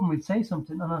 we go over and we'd say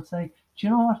something," and I'd say, "Do you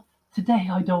know what? Today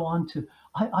I don't want to.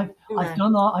 I've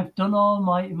done all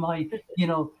my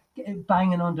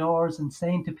banging on doors and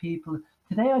saying to people,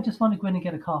 today I just want to go in and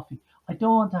get a coffee. I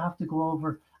don't want to have to go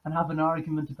over and have an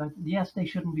argument about, yes, they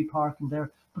shouldn't be parking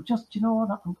there, but just, you know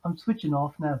what, I'm switching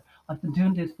off now. I've been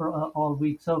doing this for all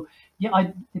week." So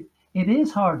yeah, it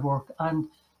is hard work. And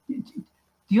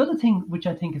the other thing which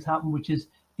I think has happened, which is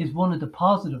one of the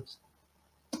positives,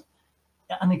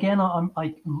 and again,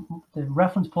 the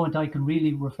reference point I can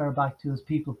really refer back to is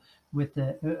people with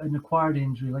an acquired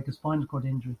injury, like a spinal cord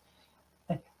injury.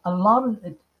 A lot of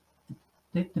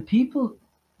the people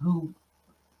who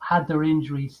had their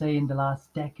injury, say in the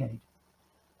last decade,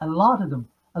 a lot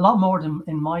more than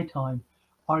in my time,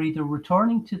 are either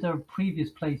returning to their previous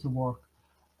place of work,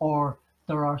 or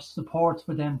there are supports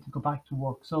for them to go back to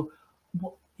work. So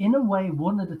in a way,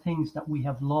 one of the things that we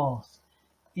have lost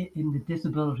in the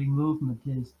disability movement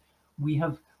is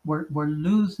we're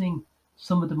losing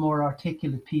some of the more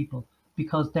articulate people,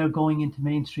 because they're going into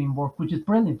mainstream work, which is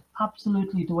brilliant,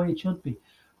 absolutely the way it should be.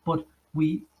 But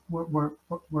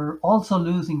we're also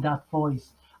losing that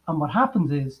voice. And what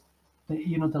happens is that,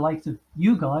 the likes of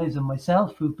you guys and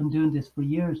myself, who've been doing this for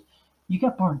years, you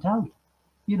get burnt out.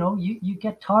 You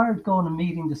get tired going and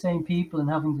meeting the same people and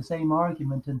having the same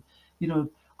argument. And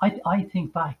I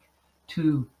think back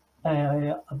to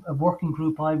a working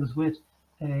group I was with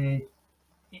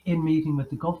in meeting with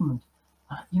the government.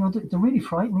 The really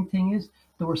frightening thing is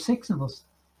there were 6 of us.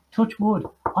 Touch wood,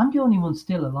 I'm the only one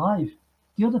still alive.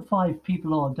 The other 5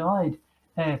 people all died.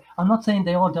 I'm not saying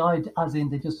they all died as in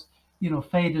they just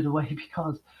faded away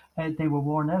because they were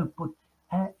worn out, but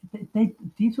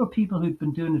these were people who'd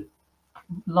been doing it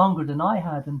longer than I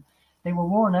had, and they were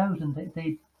worn out, and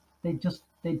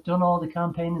they'd done all the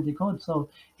campaigning they could. So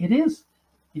it is,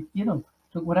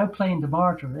 without playing the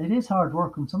martyr, it is hard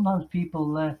work, and sometimes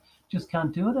people just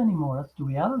can't do it anymore. That's the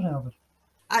reality of it.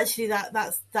 Actually,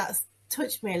 that's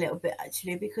touched me a little bit,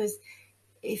 actually, because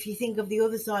if you think of the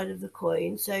other side of the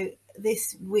coin, so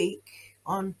this week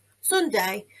on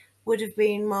Sunday would have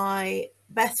been my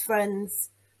best friend's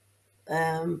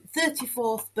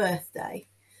 34th birthday.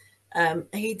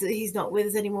 He's not with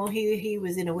us anymore. He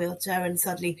was in a wheelchair and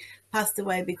sadly passed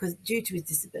away due to his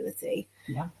disability.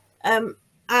 Yeah.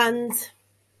 And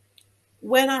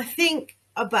when I think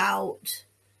about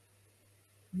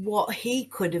what he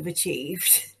could have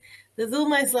achieved, there's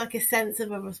almost like a sense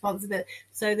of a responsibility.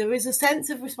 So there is a sense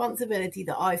of responsibility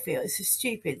that I feel, it's a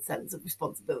stupid sense of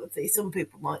responsibility, some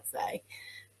people might say,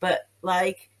 but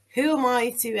like, who am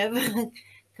I to ever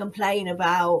complain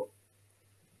about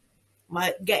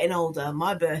my getting older,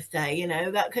 my birthday,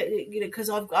 because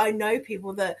I know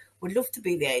people that would love to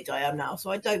be the age I am now,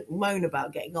 so I don't moan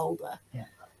about getting older. Yeah.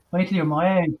 Wait till you're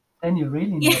my age, then you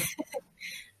really know.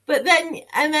 But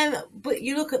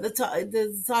you look at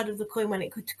the side of the coin when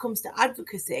it comes to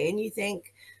advocacy, and you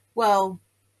think, well,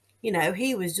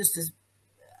 he was just as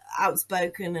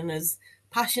outspoken and as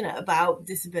passionate about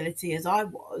disability as I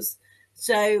was.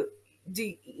 So,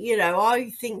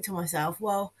 I think to myself,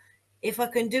 well, if I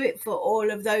can do it for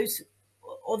all of those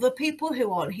other people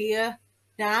who aren't here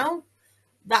now,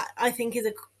 that I think is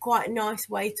quite a nice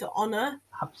way to honour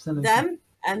them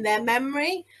and their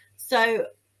memory. So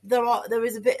there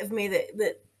is a bit of me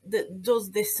that does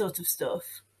this sort of stuff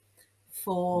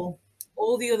for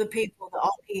all the other people that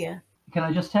aren't here. Can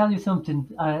I just tell you something?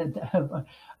 The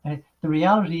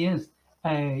reality is,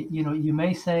 you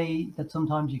may say that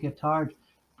sometimes you get tired,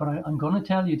 but I'm going to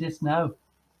tell you this now.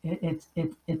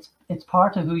 It's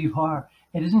part of who you are.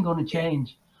 It isn't going to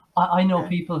change. I know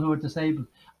people who are disabled,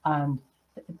 and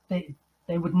they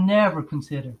would never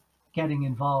consider getting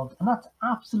involved, and that's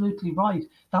absolutely right.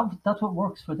 That's what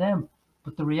works for them.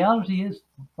 But the reality is,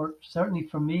 certainly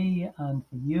for me and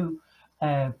for you,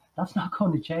 that's not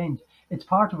going to change. It's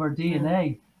part of our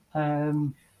DNA.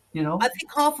 You know, I think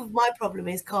half of my problem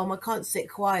is, Colm, I can't sit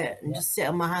quiet and just sit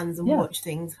on my hands and watch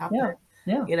things happen.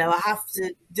 Yeah. You know, I have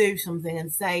to do something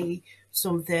and say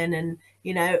something. And,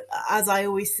 you know, as I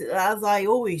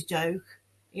always joke,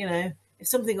 you know, if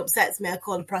something upsets me, I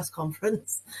call a press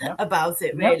conference about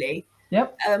it, really.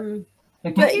 Yep.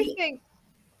 But do you think...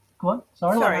 Go on.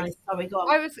 Sorry, go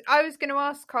on. I was going to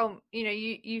ask, Colm, you know,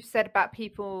 you said about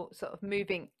people sort of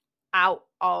moving out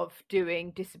of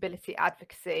doing disability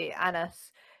advocacy and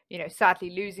us, you know, sadly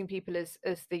losing people as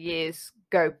the years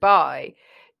go by.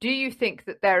 Do you think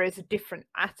that there is a different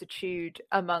attitude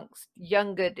amongst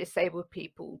younger disabled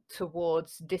people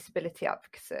towards disability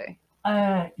advocacy?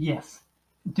 Yes.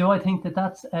 Do I think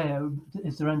that's,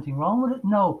 is there anything wrong with it?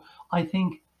 No. I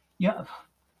think,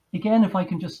 again, if I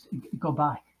can just go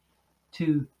back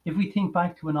to, if we think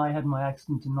back to when I had my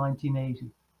accident in 1980,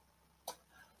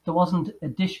 there wasn't a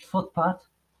dished footpath,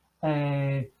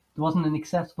 there wasn't an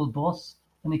accessible bus,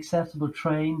 an accessible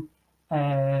train,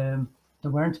 there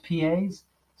weren't PAs.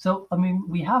 So, I mean,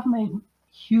 we have made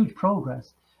huge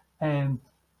progress.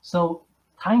 So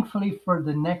thankfully for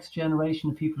the next generation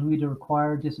of people who either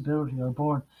acquire a disability or are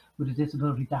born with a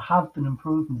disability, there have been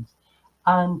improvements.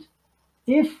 And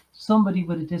if somebody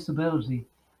with a disability,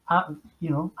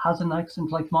 has an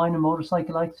accident like mine, a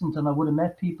motorcycle accident, and I would have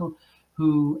met people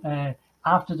who,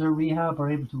 after their rehab, are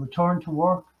able to return to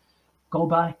work, go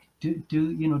back, do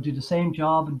the same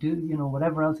job and do,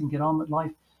 whatever else and get on with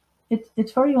life.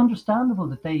 It's very understandable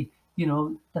that they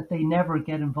never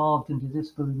get involved in the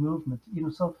disability movement.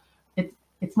 So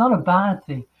it's not a bad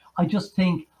thing. I just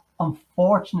think,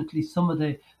 unfortunately, some of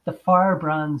the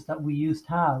firebrands that we used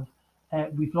to have,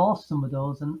 we've lost some of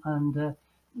those, and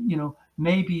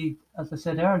maybe, as I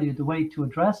said earlier, the way to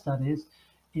address that is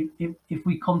if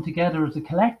we come together as a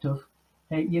collective,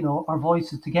 our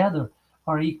voices together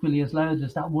are equally as loud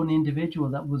as that one individual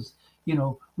that was,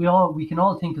 we can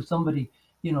all think of somebody,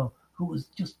 who was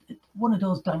just one of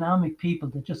those dynamic people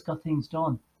that just got things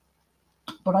done.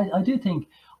 But I do think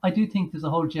there's a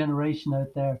whole generation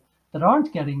out there that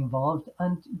aren't getting involved,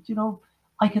 and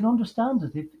I can understand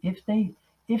it if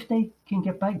they can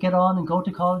get on and go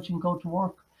to college and go to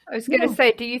work. I was going to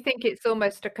say, do you think it's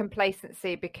almost a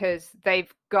complacency because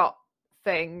they've got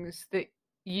things that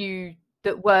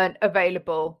weren't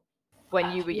available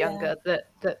when you were younger?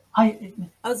 I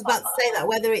was about to say that,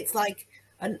 whether it's like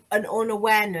an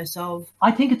unawareness of.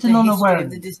 I think it's an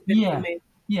unawareness.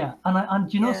 Yeah,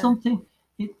 and something.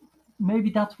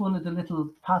 Maybe that's one of the little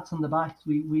pats on the backs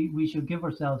we should give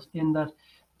ourselves, in that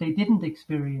they didn't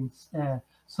experience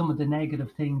some of the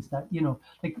negative things that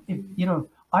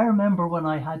I remember when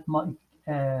I had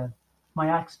my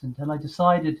accident and I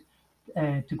decided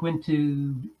to go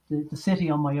into the city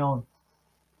on my own,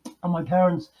 and my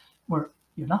parents were,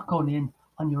 "You're not going in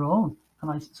on your own." And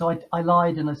I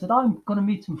lied and I said, "I'm going to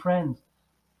meet some friends."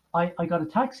 I got a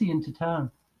taxi into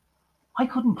town. I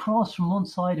couldn't cross from one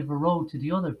side of a road to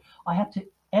the other. I had to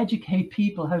educate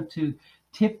people how to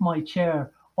tip my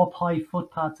chair up high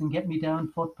footpaths and get me down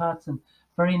footpaths, and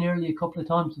very nearly a couple of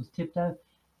times was tipped out.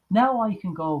 Now I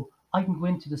can go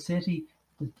into the city.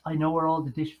 I know where all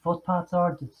the dished footpaths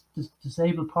are. There's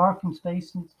disabled parking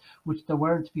spaces, which there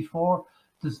weren't before.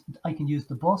 I can use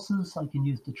the buses. I can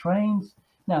use the trains.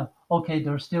 Now, okay,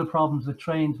 there are still problems with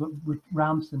trains, with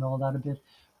ramps and all that a bit.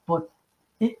 But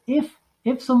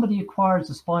if somebody acquires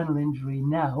a spinal injury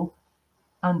now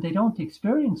and they don't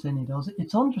experience any of those,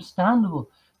 it's understandable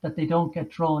that they don't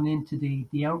get drawn into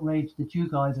the outrage that you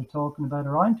guys are talking about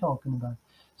or I'm talking about.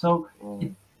 So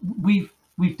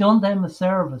we've done them a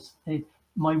service.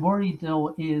 My worry,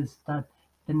 though, is that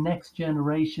the next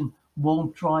generation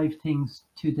won't drive things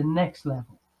to the next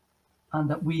level, and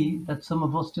that some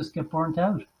of us just get burnt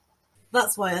out.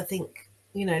 That's why I think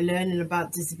learning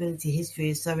about disability history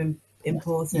is so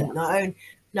important. Yes.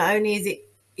 Not only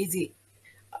is it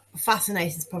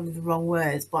fascinating, is probably the wrong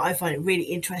words, but I find it really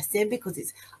interesting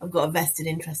because I've got a vested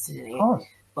interest in it.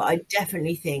 But I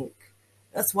definitely think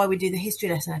that's why we do the history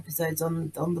lesson episodes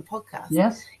on the podcast.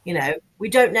 Yes. We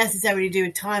don't necessarily do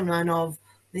a timeline of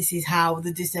this is how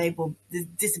the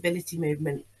disability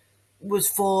movement was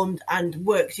formed and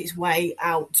worked its way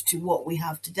out to what we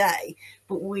have today.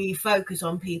 But we focus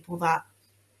on people that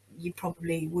you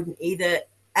probably wouldn't either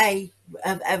A,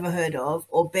 have ever heard of,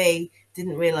 or B,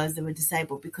 didn't realise they were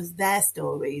disabled, because their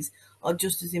stories are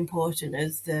just as important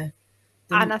as the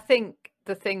And I think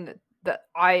the thing that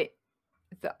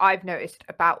I've noticed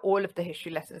about all of the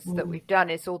history lessons that we've done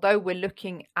is, although we're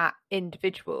looking at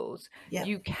individuals,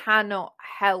 you cannot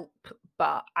help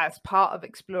but, as part of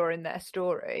exploring their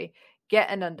story, get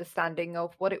an understanding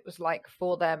of what it was like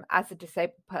for them as a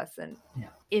disabled person Yeah.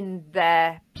 in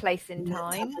their place in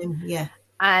time. Yeah.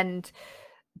 And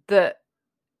that,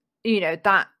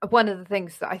 that one of the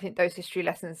things that I think those history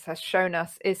lessons has shown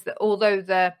us is that although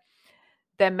there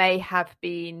may have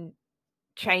been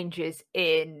changes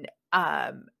in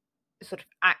sort of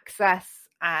access,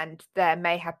 and there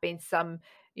may have been some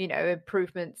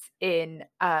improvements in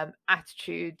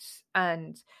attitudes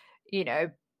and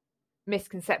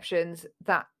misconceptions,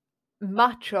 that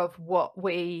much of what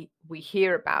we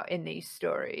hear about in these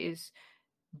stories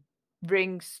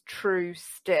rings true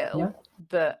still.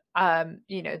 That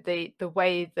the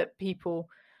way that people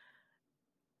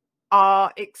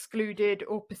are excluded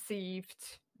or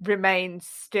perceived remains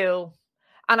still.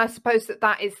 And I suppose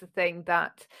that is the thing,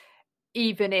 that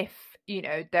even if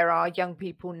there are young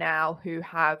people now who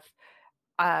have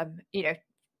to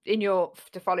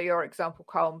follow your example,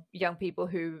 Colm, young people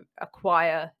who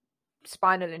acquire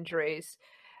spinal injuries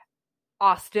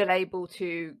are still able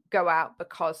to go out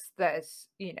because there's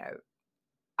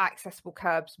accessible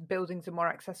curbs, buildings are more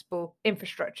accessible,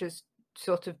 infrastructure's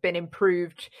sort of been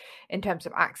improved in terms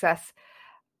of access,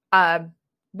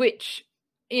 which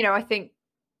I think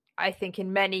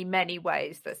in many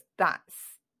ways that's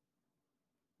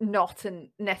not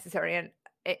necessary, and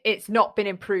it's not been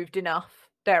improved enough.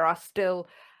 There are still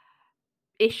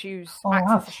issues,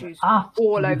 access issues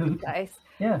all over the place.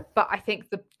 Yeah. But I think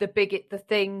the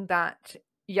thing that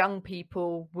young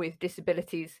people with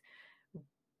disabilities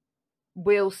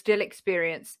will still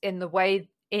experience in the way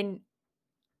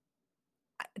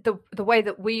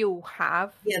that we all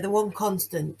have. Yeah, the one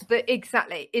constant.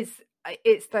 Exactly, it's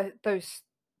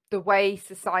the way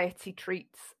society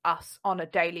treats us on a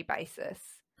daily basis.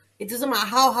 It doesn't matter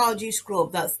how hard you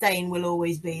scrub, that stain will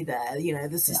always be there,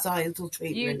 the societal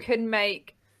treatment. You can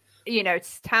make,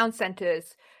 town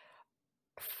centres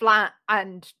flat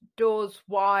and doors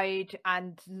wide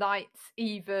and lights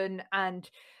even and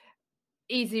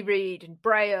easy read and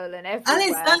braille and everywhere.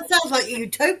 Alice, that sounds like a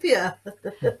utopia.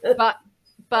 but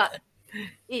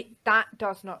that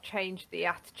does not change the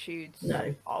attitudes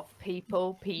of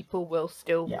people. People will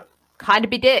still kind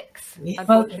of be dicks,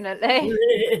 unfortunately.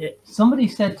 Somebody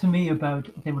said to me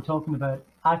they were talking about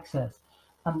access,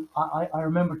 and I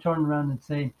remember turning around and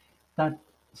saying that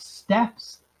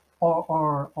steps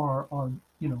or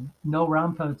no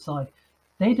ramp outside,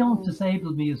 they don't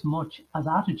disable me as much as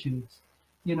attitudes.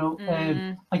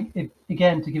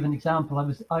 Again, to give an example,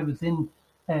 I was in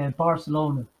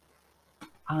Barcelona,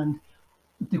 and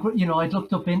I'd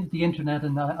looked up in the internet,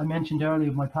 and I mentioned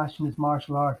earlier my passion is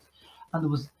martial arts, and there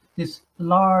was this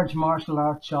large martial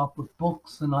arts shop with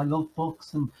books, and I love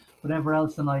books and whatever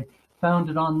else, and I found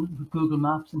it on Google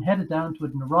Maps and headed down to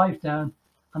it and arrived down,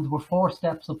 and there were 4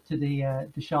 steps up to the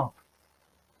shop.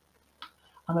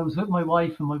 And I was with my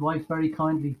wife, and my wife very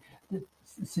kindly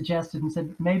suggested and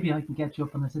said, maybe I can get you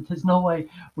up. And I said, there's no way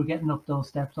we're getting up those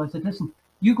steps. So I said, listen,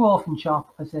 you go off and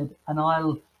shop, I said, and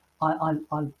I'll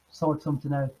sort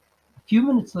something out. A few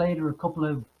minutes later, a couple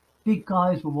of big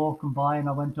guys were walking by, and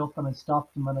I went up and I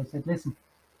stopped them and I said, listen,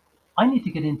 I need to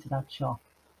get into that shop.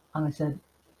 And I said,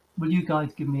 will you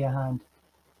guys give me a hand?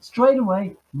 Straight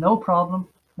away, no problem.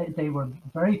 They were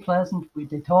very pleasant.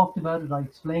 They talked about it. I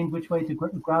explained which way to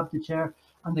grab the chair,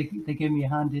 and they gave me a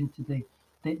hand into the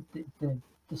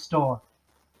store.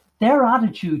 Their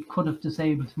attitude could have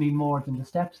disabled me more than the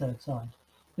steps outside.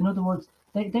 In other words,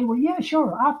 they were, yeah,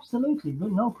 sure, absolutely,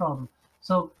 no problem.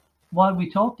 So while we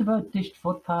talked about dished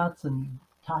footpaths and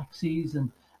taxis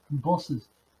and buses,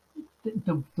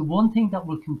 the one thing that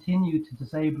will continue to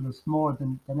disable us more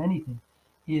than anything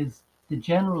is the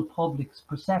general public's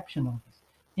perception of us.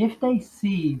 If they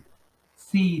see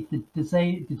the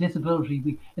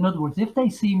disability, in other words, if they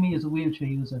see me as a wheelchair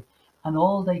user and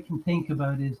all they can think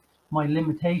about is my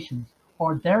limitations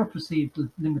or their perceived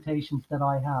limitations that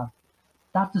I have,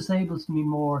 that disables me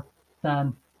more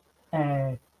than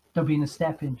there being a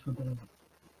step into a building.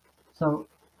 So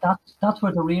that's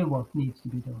where the real work needs to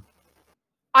be done.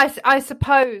 I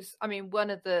suppose, I mean, one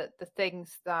of the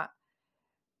things that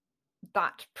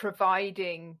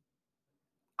providing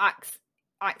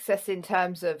access in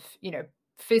terms of,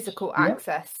 physical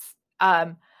access,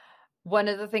 one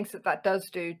of the things that does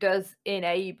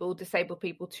enable disabled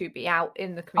people to be out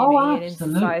in the community and in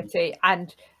society,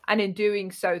 and in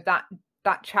doing so that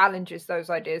challenges those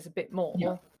ideas a bit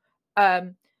more.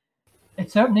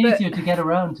 It's certainly easier to get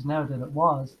around now than it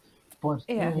was, but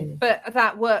but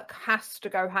that work has to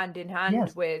go hand in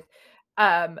hand with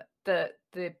the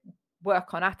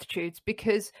work on attitudes,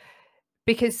 because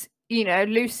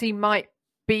Lucy might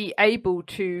be able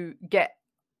to get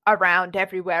around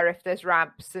everywhere if there's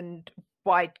ramps and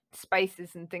wide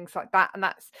spaces and things like that.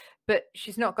 But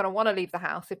she's not going to want to leave the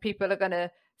house if people are going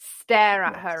to stare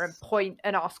at her and point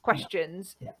and ask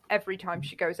questions every time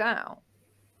she goes out.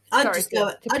 I'd just go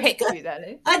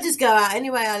out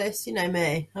anyway, Alice. You know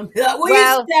me. I'm like, what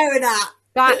are you staring at?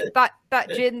 That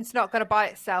gin's not going to buy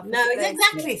itself. No,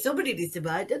 exactly. Somebody needs to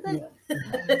buy it, don't they?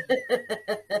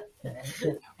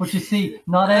 Yeah. But you see,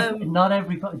 not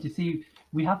everybody. You see,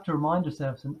 we have to remind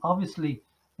ourselves, and obviously,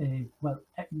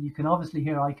 you can obviously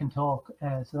hear I can talk,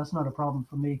 so that's not a problem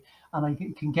for me, and I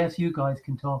can guess you guys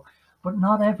can talk. But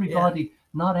not everybody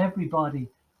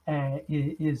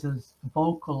is as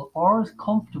vocal or as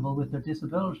comfortable with their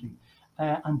disability,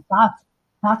 and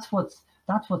that's what's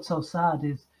so sad.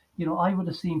 Is, you know, I would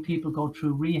have seen people go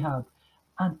through rehab,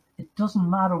 and it doesn't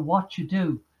matter what you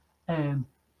do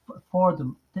for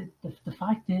them. The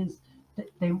fact is that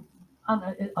they,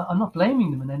 and I'm not blaming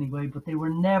them in any way, but they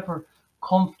were never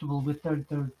comfortable with their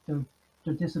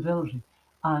disability,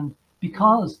 and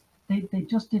because they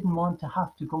just didn't want to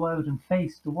have to go out and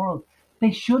face the world.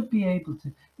 They should be able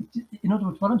to. In other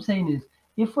words, what I'm saying is,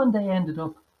 if when they ended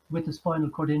up with a spinal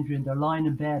cord injury and they're lying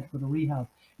in bed for the rehab,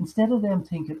 instead of them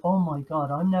thinking, oh my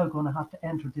God, I'm now going to have to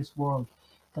enter this world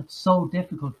that's so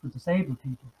difficult for disabled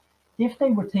people, if they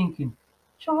were thinking,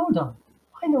 sure, hold on,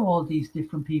 I know all these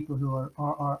different people who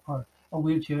are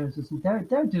wheelchairs, and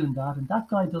they're doing that, and that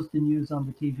guy does the news on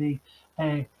the TV,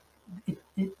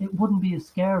 it wouldn't be as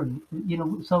scary, you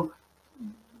know. So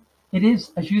it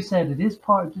is, as you said, it is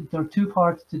part. There are two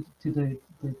parts to the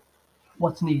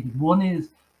what's needed. One is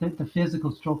the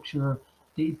physical structure,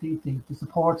 the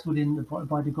supports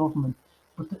by the government,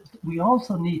 but we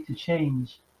also need to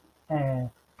change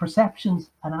perceptions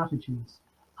and attitudes,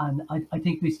 and I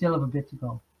think we still have a bit to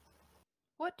go.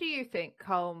 What do you think,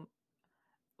 Colm,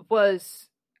 was,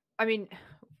 I mean,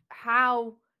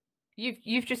 how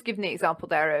you've just given the example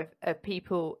there of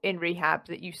people in rehab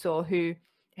that you saw who,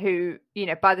 you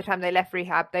know, by the time they left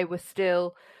rehab, they were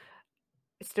still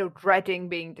dreading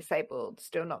being disabled,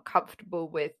 still not comfortable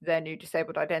with their new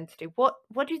disabled identity. What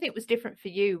do you think was different for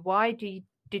you? How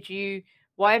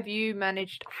have you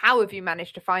managed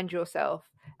to find yourself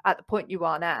at the point you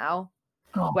are now,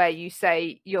 where you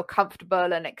say you're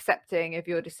comfortable and accepting of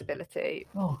your disability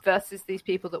versus these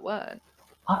people that weren't?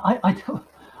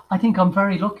 I think I'm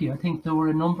very lucky. I think there were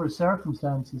a number of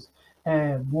circumstances.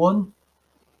 One,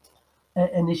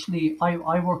 initially,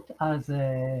 I worked as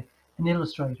an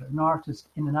illustrator, an artist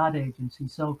in an ad agency,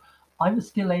 so I was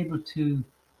still able to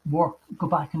go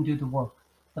back and do the work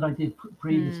that I did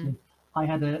previously. I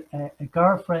had a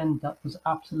girlfriend that was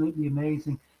absolutely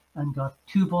amazing and got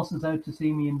 2 buses out to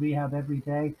see me in rehab every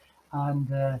day,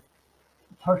 and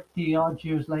 30 odd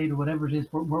years later, whatever it is,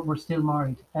 we're still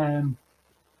married.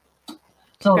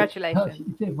 So,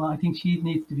 congratulations. Well, I think she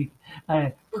needs to be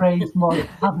praised more,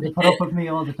 having to put up with me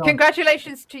all the time.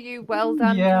 Congratulations to you. Well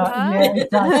done. Yeah,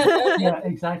 exactly. Yeah,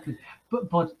 exactly.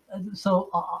 But so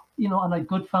you know, and I had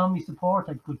good family support,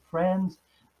 I had good friends.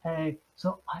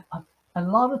 So I a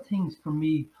lot of things for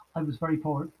me, I was very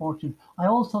fortunate. I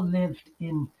also lived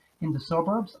in the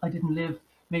suburbs. I didn't live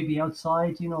maybe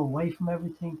outside, you know, away from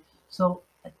everything. So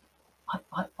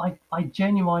I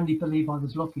genuinely believe I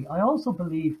was lucky. I also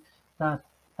believe that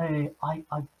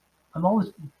I'm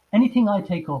always, anything I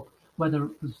take up, whether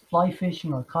it was fly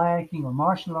fishing or kayaking or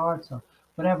martial arts or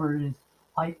whatever it is,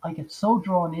 I get so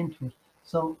drawn into it.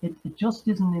 So it just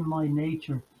isn't in my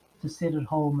nature to sit at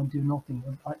home and do nothing.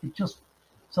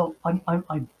 So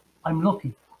I'm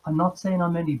lucky. I'm not saying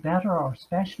I'm any better or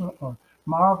special or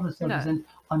marvelous. No.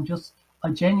 I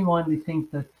genuinely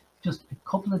think that just a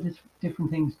couple of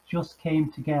different things just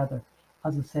came together.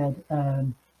 As I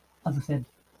said,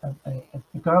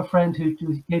 a girlfriend who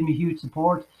gave me huge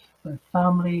support, a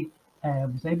family,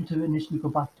 was able to initially go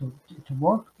back to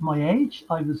work. My age,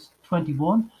 I was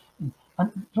 21.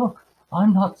 And look,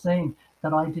 I'm not saying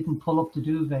that I didn't pull up the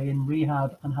duvet in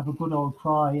rehab and have a good old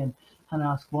cry and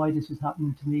ask why this was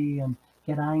happening to me and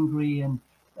get angry and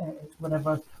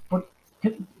whatever. But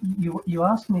you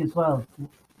asked me as well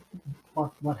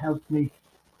what helped me.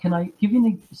 Can I give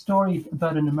you a story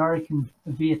about an American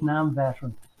Vietnam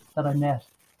veteran that I met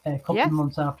a couple of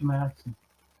months after my accident?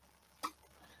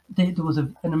 There was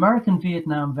an American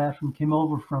Vietnam veteran came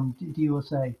over from the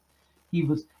USA.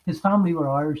 His family were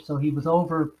Irish, so he was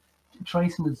over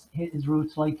tracing his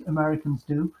roots like Americans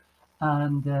do,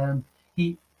 and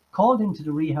he called into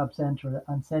the rehab center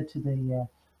and said to the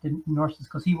nurses,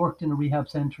 because he worked in a rehab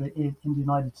center in the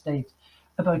United States,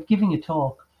 about giving a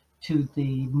talk to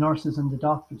the nurses and the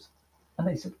doctors, and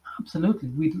they said, absolutely,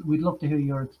 we'd love to hear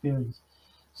your experience.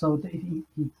 So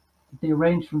they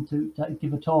arranged for him to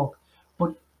give a talk,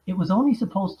 but it was only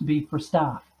supposed to be for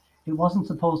staff. It wasn't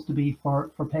supposed to be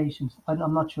for patients.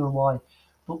 I'm not sure why.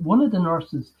 But one of the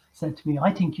nurses said to me,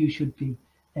 I think you should be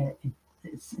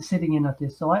sitting in at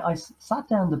this. So I sat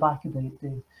down the back of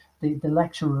the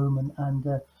lecture room,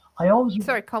 and I always...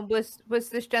 Sorry, Colm, was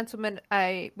this gentleman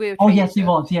a wheelchair Oh, yes, he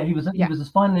user? was. Yeah, he was a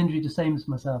spinal injury, the same as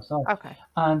myself. Sorry. Okay.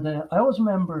 And I always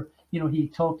remember, he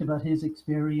talked about his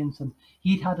experience, and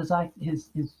he'd had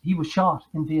he was shot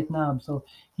in Vietnam, so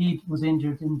he was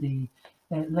injured in the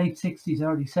late 60s,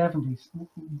 early 70s,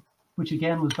 which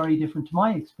again was very different to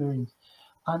my experience.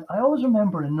 And I always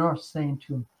remember a nurse saying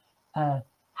to him,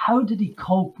 how did he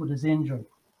cope with his injury?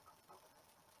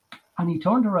 And he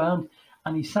turned around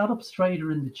and he sat up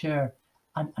straighter in the chair,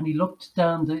 and he looked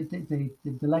down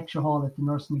the lecture hall at the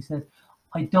nurse, and he said,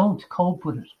 I don't cope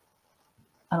with it.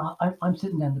 And I'm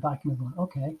sitting down the back and I'm going,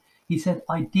 okay. He said,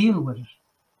 I deal with it.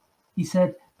 He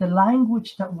said, the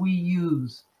language that we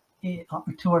use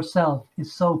to ourselves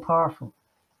is so powerful.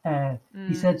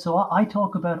 He said, so I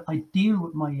talk about, I deal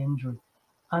with my injury.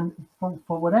 And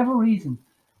for whatever reason,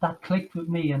 that clicked with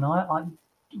me. And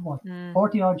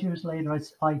 40 odd years later,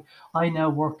 I now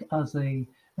work as a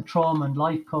trauma and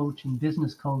life coach and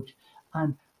business coach.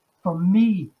 And for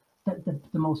me, the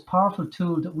most powerful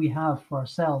tool that we have for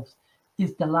ourselves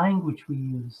is the language we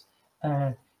use.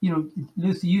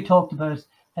 Lucy, you talked about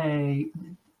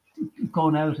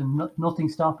going out and nothing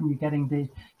stopping you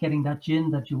getting that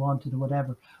gin that you wanted or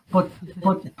whatever. But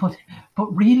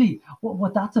really,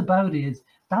 what that's about is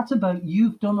that's about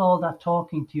you've done all that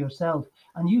talking to yourself,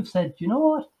 and you've said, you know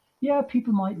what? Yeah,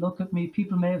 people might look at me.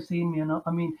 People may have seen me, and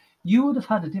I mean, you would have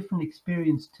had a different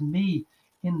experience to me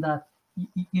in that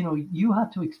you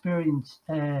had to experience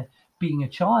being a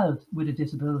child with a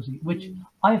disability, which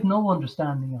I have no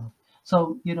understanding of.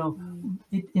 So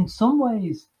in some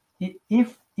ways,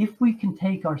 if we can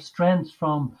take our strengths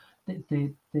from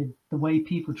the way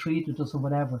people treated us or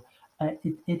whatever,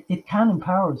 it can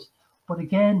empower us. But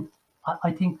again,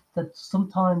 I think that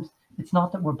sometimes it's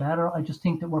not that we're better. I just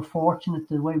think that we're fortunate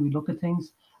the way we look at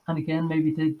things, and again,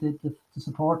 maybe the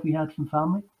support we had from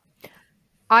family.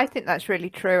 I think that's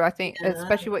really true. I think,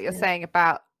 especially what you're saying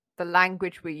about the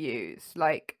language we use.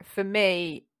 Like for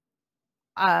me,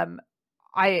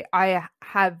 I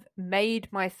have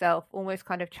made myself almost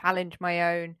kind of challenge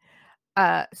my own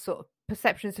sort of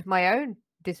perceptions of my own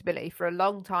disability. For a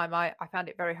long time, I found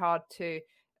it very hard to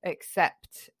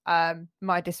accept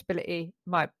my disability.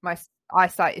 My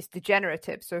eyesight is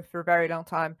degenerative, so for a very long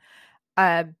time,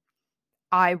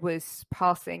 I was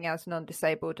passing as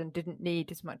non-disabled and didn't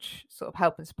need as much sort of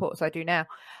help and support as I do now.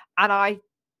 And I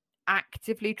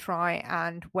actively try,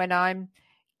 and when I'm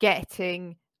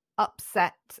getting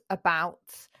upset about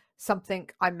something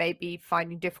I may be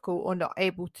finding difficult or not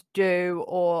able to do,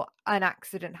 or an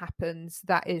accident happens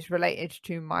that is related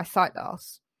to my sight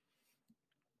loss,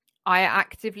 I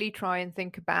actively try and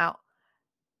think about,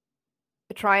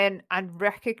 and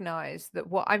recognize that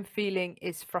what I'm feeling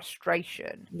is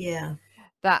frustration. Yeah.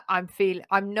 That I'm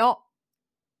not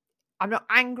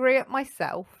angry at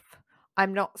myself.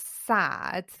 I'm not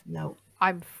sad. No.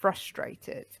 I'm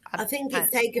frustrated. I think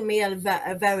it's taken me a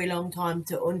very long time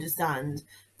to understand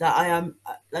that I am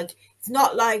it's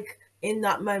not like in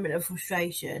that moment of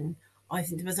frustration, I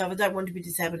think to myself, I don't want to be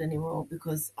disabled anymore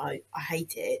because I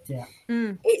hate it. Yeah.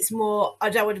 It's more,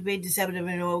 I don't want to be disabled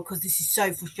anymore because this is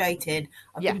so frustrating.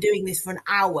 I've been doing this for an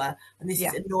hour and this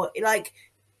is annoying. Like,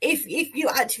 if you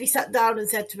actually sat down and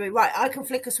said to me, right, I can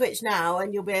flick a switch now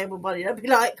and you'll be able-bodied, I'd be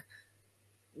like,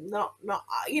 not,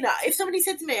 if somebody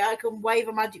said to me, I can wave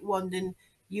a magic wand and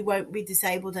you won't be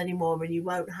disabled anymore and you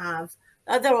won't have,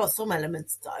 there are some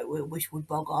elements that I wish would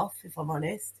bog off, if I'm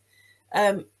honest.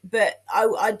 But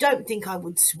I don't think I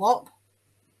would swap.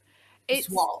 It's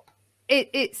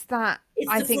that,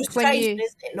 it's I the think, frustration,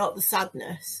 isn't it? Not the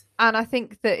sadness. And I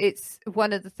think that it's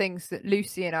one of the things that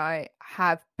Lucy and I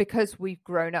have, because we've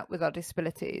grown up with our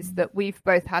disabilities, that we've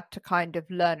both had to kind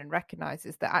of learn and recognize,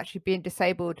 is that actually being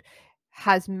disabled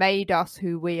has made us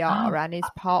who we are and is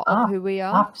part of who we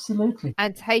are. Absolutely.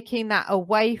 And taking that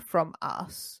away from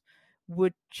us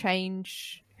would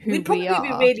change who We'd probably we are.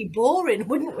 be really boring,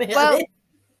 wouldn't we? Well,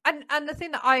 and the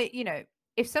thing that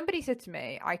if somebody said to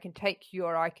me, I can take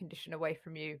your eye condition away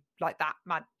from you like that,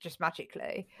 just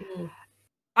magically,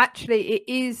 actually it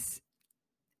is,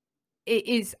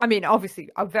 I mean, obviously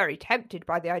I'm very tempted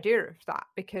by the idea of that,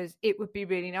 because it would be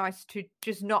really nice to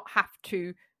just not have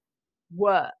to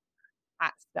work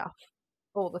at stuff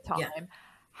all the time. Yeah.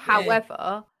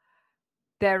 However,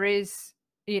 there is,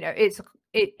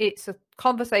 it's a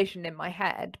conversation in my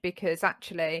head, because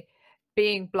actually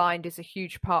being blind is a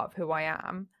huge part of who I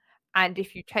am. And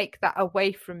if you take that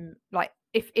away from, like,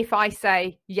 if I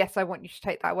say, yes, I want you to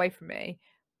take that away from me,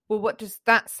 well, what does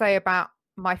that say about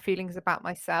my feelings about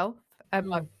myself and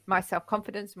my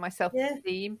self-confidence and my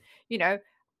self-esteem? You know,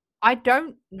 I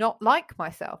don't not like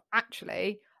myself.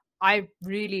 Actually, I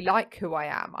really like who I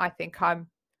am. I think I'm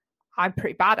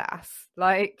pretty badass.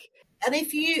 Like, and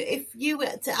if you were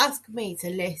to ask me to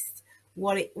list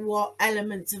what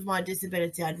elements of my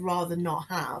disability I'd rather not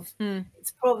have,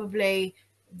 it's probably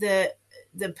the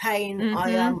pain I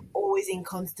am always in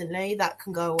constantly. That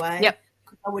can go away. Yep.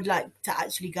 I would like to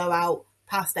actually go out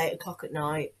past 8 o'clock at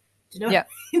night. Do you know? Yeah.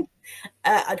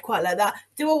 I'd quite like that.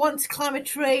 Do I want to climb a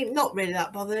tree? Not really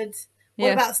that bothered.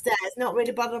 What about stairs? Not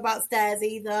really bothered about stairs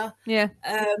either. Yeah.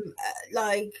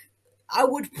 Like, I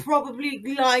would probably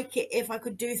like it if I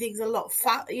could do things a lot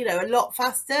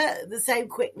faster, the same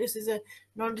quickness as a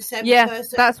non-disabled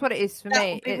person. That's what it is for me.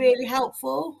 That would be really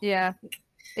helpful. Yeah.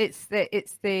 It's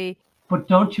the. But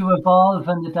don't you evolve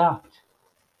and adapt?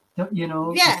 You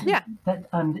know. Yeah. That,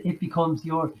 and it becomes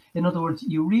your. In other words,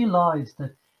 you realise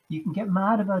that you can get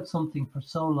mad about something for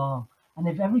so long, and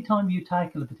if every time you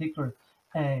tackle a particular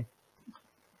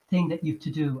thing that you have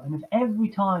to do, and if every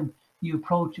time you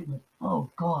approach it with, oh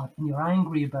God, and you're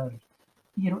angry about it,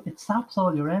 you know, it saps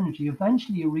all your energy.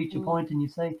 Eventually you reach a point and you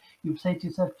say to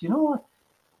yourself, do you know what?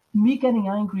 Me getting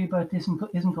angry about this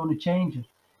isn't going to change it.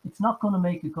 It's not going to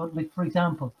make it good. Like, for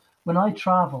example, when I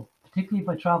travel, particularly if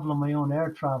I travel on my own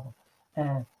air travel,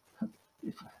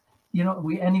 you know,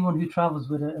 anyone who travels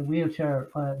with a wheelchair,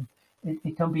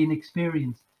 it can be an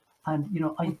experience. And, you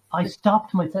know, I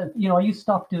stopped myself, you know, I used to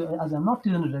stop doing it as I'm not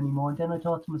doing it anymore. And then I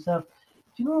thought to myself,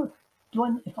 do you know, do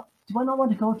I not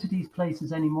want to go to these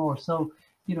places anymore? So,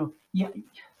 you know, yeah,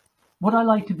 would I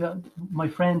like to be my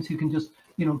friends who can just,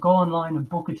 you know, go online and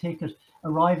book a ticket,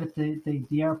 arrive at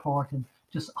the airport and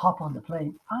just hop on the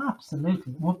plane?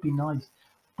 Absolutely, it would be nice.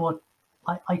 But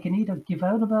I can either give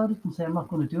out about it and say I'm not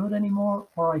going to do it anymore,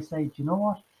 or I say, do you know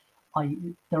what?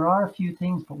 There are a few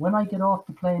things, but when I get off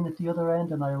the plane at the other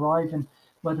end and I arrive in,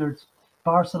 whether it's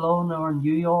Barcelona or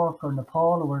New York or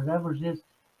Nepal or wherever it is,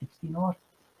 it's, you know what,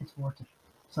 it's worth it.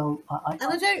 So I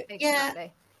don't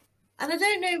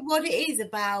know what it is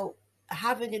about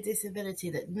having a disability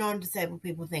that non-disabled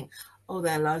people think, oh,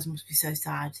 their lives must be so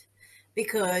sad.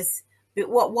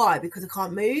 Why? Because I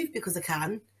can't move, because I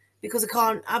can. Because I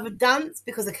can't have a dance,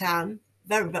 because I can.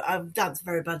 I've danced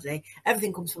very badly.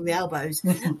 Everything comes from the elbows.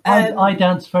 I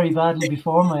danced very badly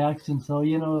before my accident, so,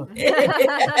 you know. But do you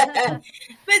know what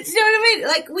I mean?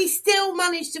 Like, we still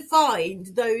manage to find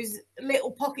those little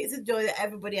pockets of joy that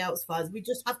everybody else finds. We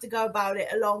just have to go about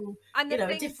it along, a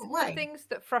different way. The things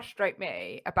that frustrate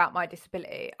me about my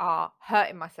disability are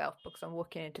hurting myself because I'm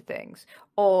walking into things,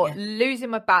 or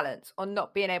losing my balance, or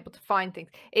not being able to find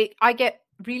things. I get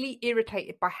really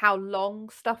irritated by how long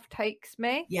stuff takes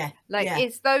me.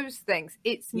 It's those things.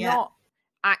 It's not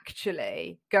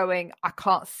actually going, I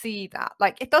can't see that.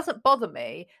 Like, it doesn't bother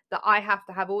me that I have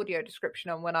to have audio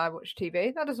description on when I watch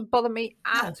TV. That doesn't bother me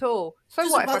at all. So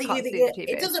what if I can't see the TV?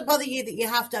 It doesn't bother you that you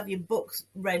have to have your books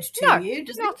read to you,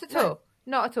 does it? Not at all.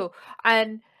 Not at all.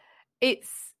 And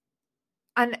it's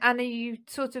and you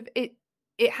sort of it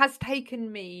has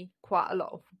taken me quite a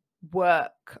lot of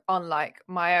work on, like,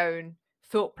 my own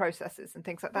thought processes and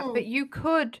things like that. But you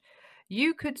could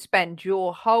spend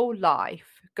your whole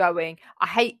life going, I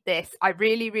hate this, I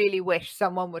really, really wish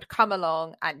someone would come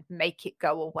along and make it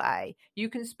go away. You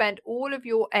can spend all of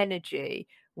your energy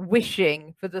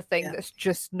wishing for the thing that's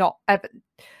just not ever,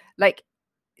 like,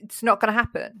 it's not going to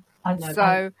happen. And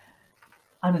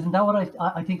isn't that what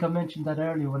I think I mentioned that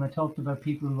earlier when I talked about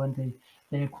people when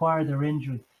they acquire their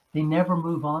injury, they never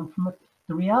move on from it.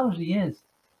 The reality is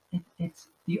it's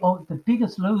the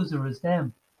biggest loser is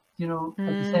them. You know,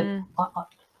 like I said,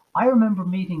 I remember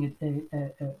meeting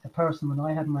a person when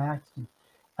I had my accident,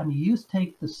 and he used to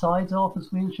take the sides off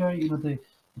his wheelchair, you know, the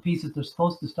pieces that are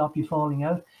supposed to stop you falling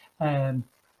out, and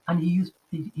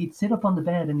he'd sit up on the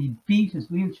bed and he'd beat his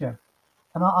wheelchair.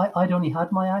 And I'd only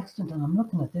had my accident, and I'm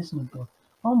looking at this and I go,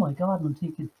 oh my God, and I'm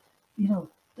thinking, you know,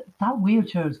 that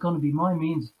wheelchair is going to be my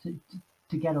means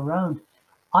to get around.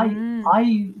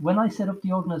 When I set up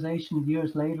the organization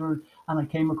years later and I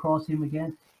came across him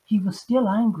again, he was still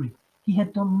angry. He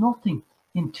had done nothing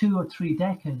in 2 or 3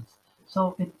 decades.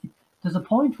 So there's a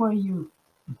point where when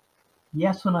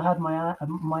I had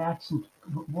my accident,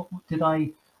 what did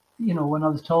I, you know, when I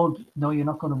was told, no, you're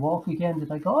not going to walk again,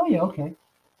 did I go, oh yeah, okay.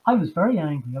 I was very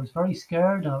angry. I was very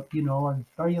scared. I was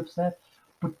very upset.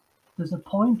 But there's a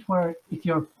point where if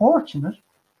you're fortunate,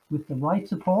 with the right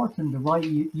support and the right,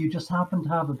 you just happen to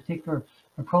have a particular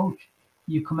approach,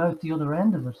 you come out the other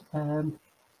end of it.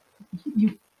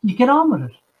 You get on with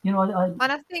it. You know,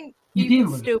 and I think You you deal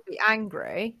can with it. still be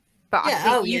angry, but Yeah,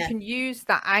 I think you can use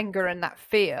that anger and that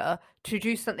fear to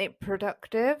do something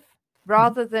productive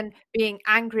rather than being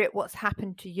angry at what's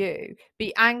happened to you.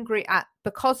 Be angry at,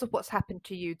 because of what's happened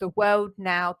to you, the world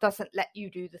now doesn't let you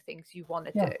do the things you want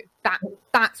to Yeah. do.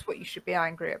 That's what you should be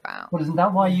angry about. But isn't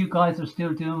that why you guys are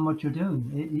still doing what you're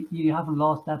doing? You haven't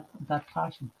lost that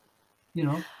passion, you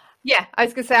know? Yeah, I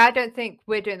was going to say, I don't think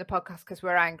we're doing the podcast because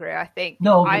we're angry. I think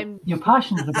No, but you're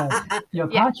passionate about it.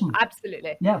 You're yeah, passionate.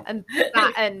 absolutely. Yeah. And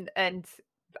that, and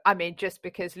I mean, just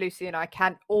because Lucy and I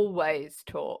can't always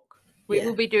talk, we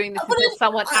will be doing this until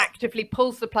someone actively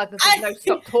pulls the plug and says, "No,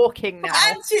 stop talking now."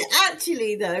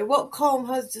 Actually, though, what Colm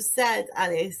has just said,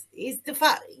 Alice, is the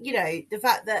fact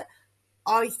that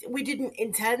we didn't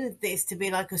intend this to be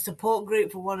like a support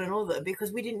group for one another,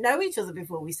 because we didn't know each other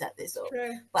before we set this up.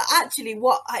 True. But actually,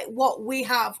 what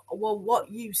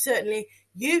you certainly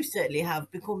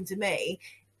have become to me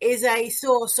is a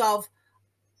source of,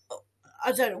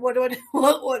 I don't know, what do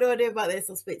I do about this?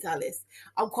 I'll speak to Alice.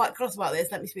 I'm quite cross about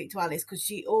this. Let me speak to Alice, because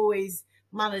she always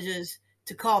manages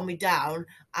to calm me down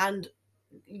and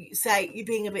say, "You're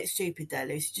being a bit stupid there,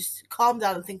 Lucy. Just calm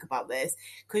down and think about this,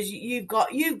 because you've gone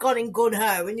and gun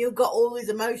her, and you've got all these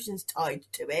emotions tied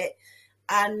to it,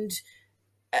 and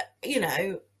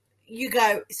you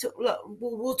go, so look,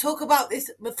 we'll talk about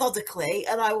this methodically,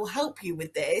 and I will help you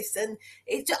with this." And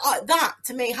it's just, that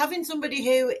to me, having somebody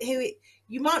who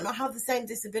you might not have the same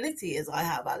disability as I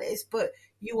have, Alice, but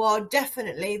you are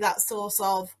definitely that source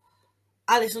of,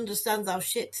 Alice understands how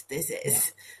shit this is.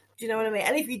 Yeah. Do you know what I mean?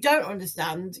 And if you don't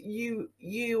understand,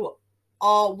 you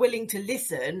are willing to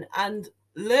listen and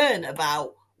learn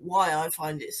about why I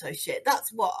find it so shit.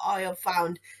 That's what I have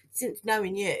found since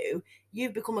knowing you.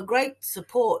 You've become a great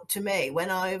support to me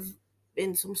when I've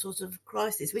in some sort of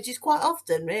crisis, which is quite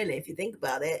often, really, if you think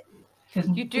about it.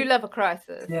 You do love a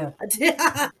crisis. Yeah.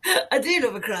 I do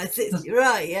love a crisis. You're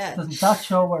right, yeah. Doesn't that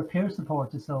show where peer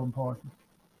support is so important?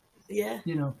 Yeah,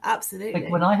 absolutely.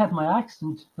 Like when I had my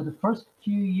accident, for the first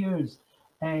few years,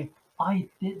 I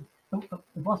did. It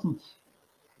wasn't.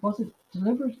 Was it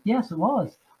deliberate? Yes, it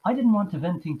was. I didn't want to have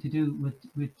anything to do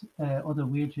with other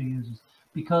wheelchair users,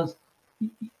 because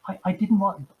I didn't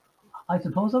want. I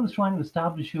suppose I was trying to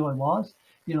establish who I was.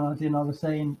 As in I was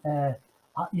saying, I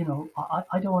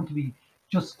don't want to be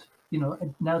just,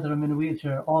 now that I'm in a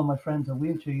wheelchair, all my friends are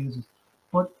wheelchair users.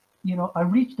 But I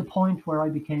reached a point where I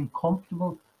became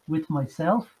comfortable with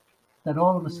myself, that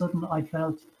all of a sudden I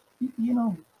felt,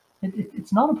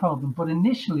 it's not a problem. But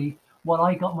initially, while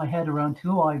I got my head around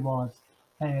who I was,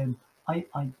 I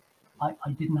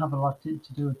didn't have a lot to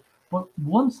do with it. But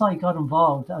once I got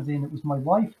involved, as in it was my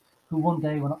wife who one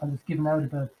day when I was giving out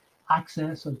about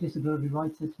access or disability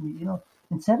rights said to me,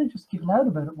 instead of just giving out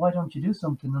about it, why don't you do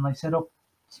something? And I set up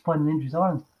Spinal Injuries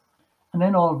Ireland. And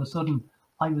then all of a sudden,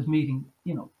 I was meeting,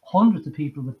 hundreds of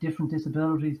people with different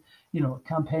disabilities,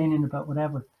 campaigning about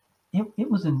whatever. It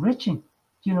was enriching,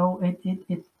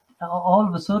 it all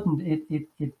of a sudden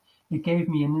it gave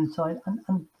me an insight.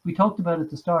 And we talked about at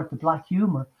the start, the black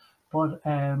humor, but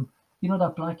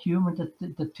that black humor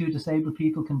that two disabled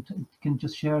people can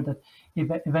just share, that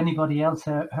if anybody else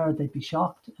heard, they'd be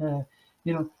shocked.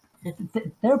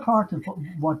 They're part of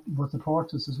what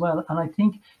supports us as well. And I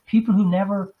think people who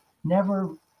never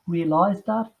realize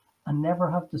that and never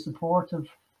have the support of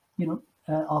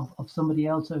of somebody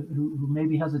else who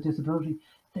maybe has a disability,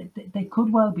 they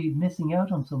could well be missing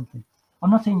out on something. I'm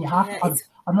not saying you have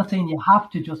I'm not saying you have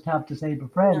to just have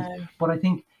disabled friends, but I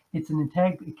think it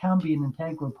can be an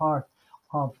integral part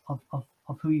of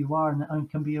who you are, and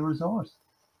can be a resource.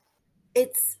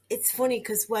 It's funny,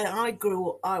 because when I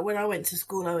grew up, when I went to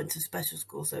school, I went to special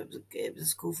school, so it was a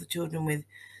school for children with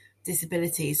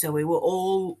disabilities. So we were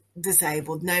all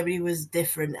disabled. Nobody was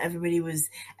different. Everybody was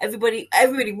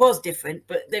different,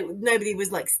 but nobody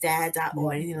was like stared at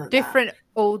or anything like different, that.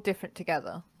 All different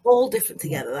together. All different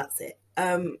together. That's it.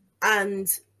 And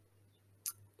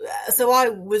so I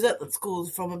was at the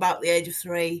schools from about the age of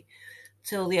 3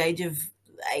 till the age of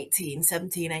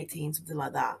 17, 18, something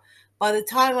like that. By the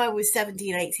time I was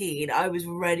 17, 18, I was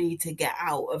ready to get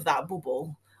out of that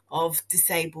bubble of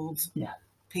disabled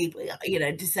people,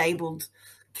 disabled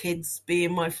kids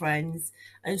being my friends.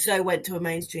 And so I went to a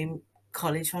mainstream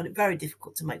college, found it very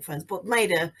difficult to make friends, but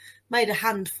made a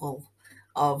handful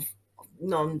of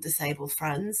non-disabled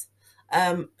friends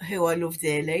who I love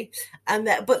dearly.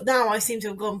 But now I seem to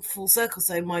have gone full circle.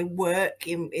 So my work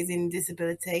is in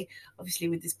disability. Obviously,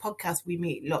 with this podcast, we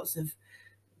meet lots of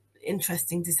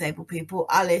interesting disabled people.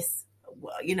 Alice,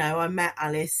 I met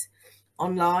Alice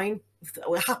online.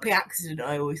 A happy accident,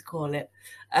 I always call it.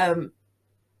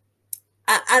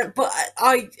 but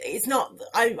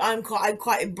I'm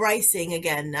quite embracing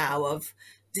again now of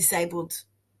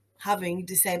having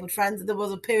disabled friends. There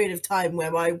was a period of time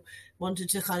where I wanted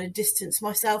to kind of distance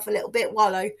myself a little bit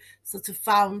while I sort of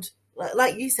found,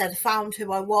 like you said, found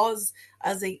who I was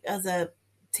as a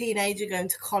teenager going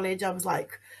to college. I was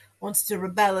like, wanted to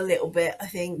rebel a little bit, I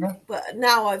think. Yeah. But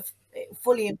now I've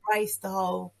fully embraced the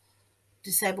whole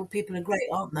disabled people are great,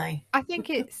 aren't they? I think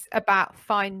it's about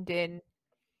finding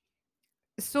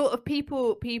sort of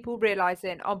people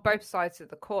realizing on both sides of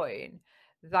the coin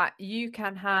that you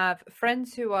can have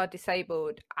friends who are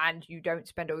disabled and you don't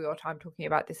spend all your time talking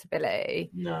about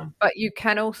disability. No. But you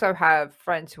can also have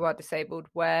friends who are disabled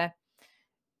where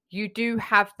you do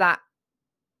have that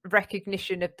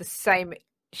recognition of the same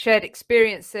shared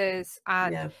experiences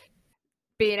and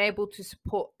being able to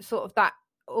support sort of that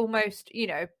almost,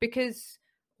 because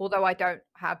although I don't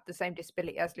have the same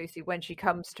disability as Lucy, when she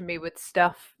comes to me with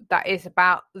stuff that is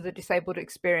about the disabled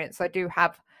experience, I do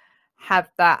have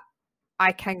that.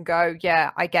 I can go,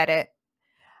 yeah, I get it.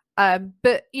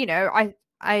 But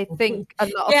I think a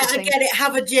lot of the things, I get it.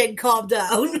 Have a gin, calm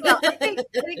down. No, I think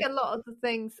a lot of the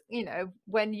things,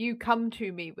 when you come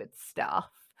to me with stuff,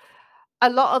 a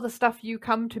lot of the stuff you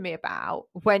come to me about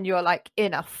when you're like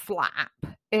in a flap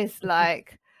is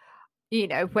like,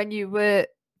 when you were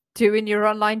doing your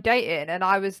online dating, and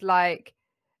I was like,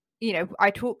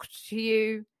 I talked to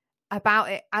you about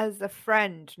it as a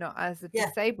friend, not as a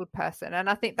disabled person. And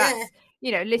I think that's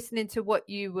listening to what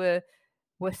you were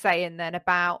saying then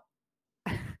about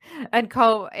and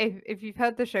Colm, if you've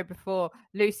heard the show before,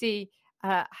 Lucy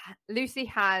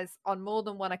has on more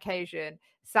than one occasion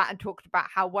sat and talked about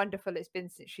how wonderful it's been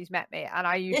since she's met me, and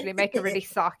I usually make a really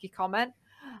sarky comment.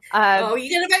 Oh,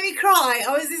 you're gonna make me cry.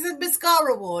 Oh, is this a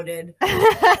mascara warning? But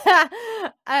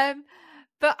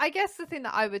I guess the thing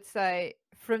that I would say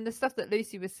from the stuff that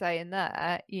Lucy was saying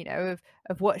there,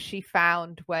 of what she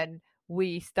found when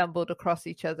we stumbled across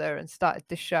each other and started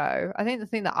the show, I think the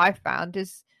thing that I found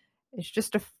is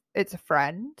just it's a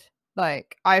friend.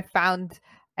 Like, I found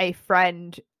a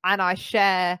friend, and I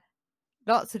share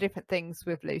lots of different things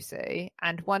with Lucy,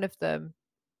 and one of them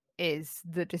is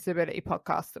the disability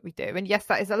podcast that we do. And yes,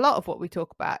 that is a lot of what we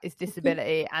talk about is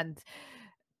disability and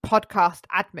podcast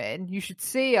admin. You should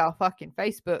see our fucking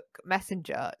Facebook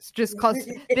Messenger. It's just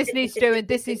constant. This needs doing.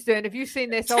 Have you seen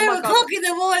this? 2 o'clock in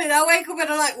the morning, I wake up and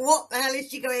I'm like, what the hell is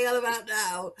she going on about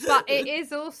now? But it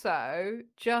is also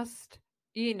just,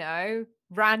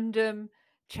 random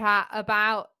chat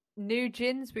about new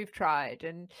gins we've tried.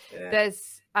 And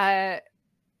there's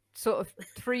sort of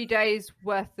 3 days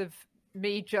worth of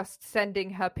me just sending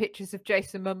her pictures of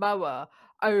Jason Momoa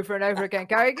over and over again,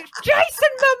 going, Jason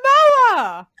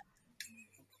Momoa!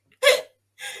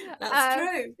 That's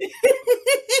true.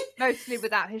 Mostly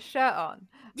without his shirt on.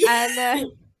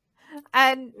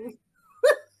 And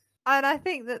I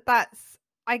think that's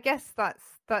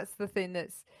the thing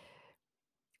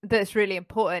that's really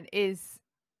important, is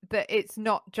that it's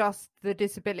not just the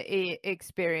disability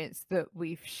experience that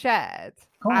we've shared.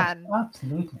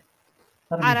 Absolutely.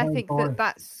 And I think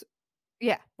that's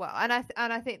and I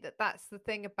think that's the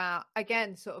thing about,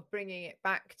 again, sort of bringing it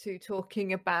back to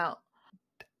talking about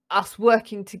us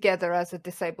working together as a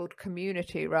disabled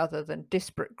community rather than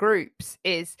disparate groups,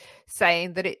 is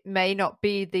saying that it may not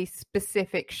be the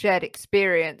specific shared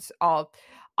experience of,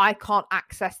 I can't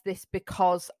access this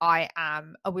because I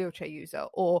am a wheelchair user,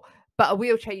 but a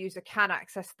wheelchair user can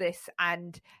access this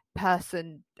and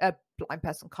a blind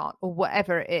person can't, or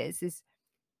whatever it is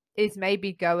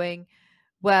maybe going,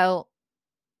 well,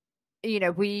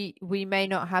 we may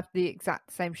not have the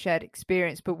exact same shared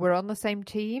experience, but we're on the same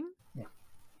team.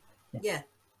 Yeah.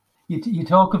 You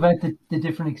talk about the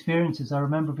different experiences. I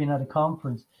remember being at a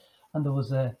conference, and there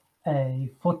was a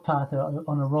footpath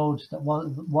on a road that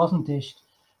wasn't dished,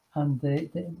 and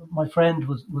my friend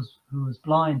who was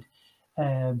blind.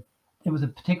 It was a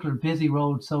particular busy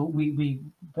road, so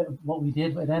what we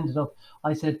did, it ended up,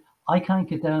 I said, I can't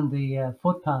get down the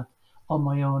footpath on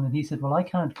my own, and he said, well, I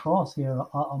can't cross here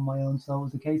on my own. So it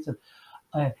was a case of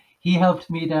he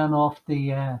helped me down off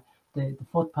the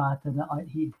footpath, and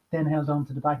he then held on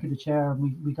to the back of the chair, and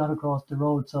we got across the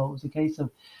road. So it was a case of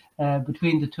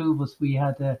between the two of us, we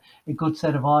had a good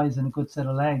set of eyes and a good set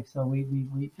of legs. So we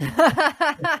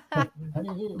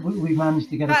managed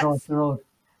to get across the road.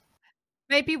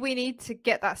 Maybe we need to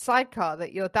get that sidecar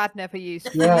that your dad never used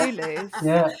for you, Luz.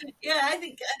 Yeah, I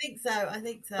think so. And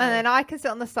then I can sit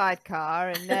on the sidecar,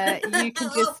 and you can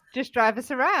just drive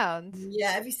us around.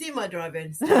 Yeah, have you seen my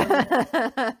driving?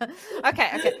 Okay.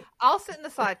 I'll sit in the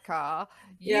sidecar.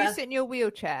 You sit in your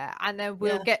wheelchair, and then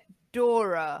we'll get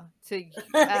Dora to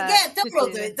yeah, to Dora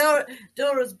will do it.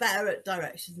 Dora's better at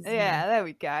directions. isn't Yeah, she? there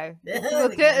we go. There We'll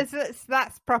we do go. it.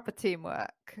 That's proper teamwork.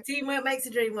 Teamwork makes the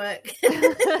dream work.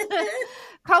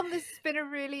 Colm, this has been a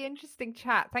really interesting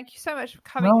chat. Thank you so much for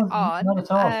coming No, on. not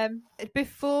at all.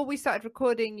 Before we started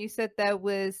recording, you said there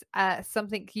was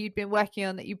something you'd been working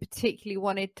on that you particularly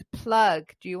wanted to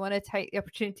plug. Do you want to take the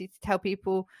opportunity to tell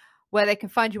people where they can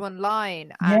find you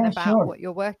online and about sure. what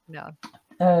you're working on?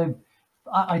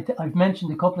 I've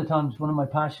mentioned a couple of times one of my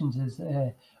passions is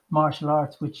martial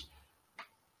arts, which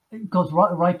goes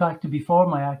right back to before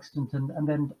my accident, and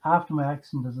then after my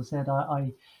accident, as I said,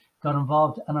 I got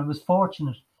involved, and I was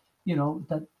fortunate,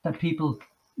 that people,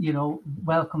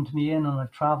 welcomed me in, and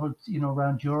I've traveled,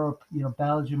 around Europe,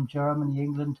 Belgium, Germany,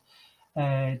 England,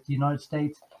 the United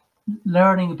States,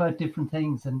 learning about different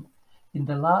things, and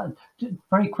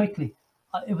very quickly,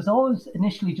 it was always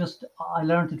initially just I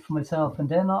learned it for myself, and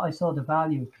then I saw the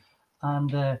value,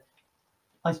 and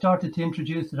I started to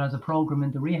introduce it as a program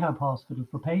in the rehab hospital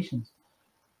for patients.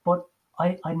 But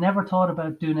I never thought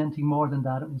about doing anything more than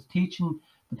that. It was teaching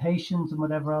the patients and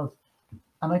whatever else.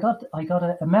 And I got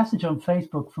a message on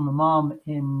Facebook from a mom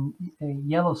in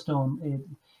Yellowstone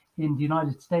in the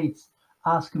United States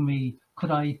asking me,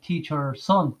 could I teach her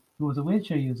son, who was a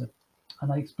wheelchair user?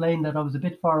 And I explained that I was a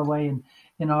bit far away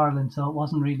in Ireland, so it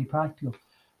wasn't really practical.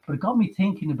 But it got me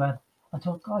thinking about it. I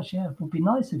thought, gosh, yeah, it would be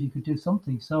nice if you could do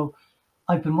something. So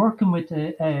I've been working with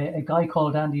a guy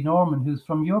called Andy Norman, who's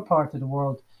from your part of the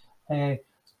world.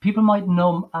 People might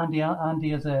know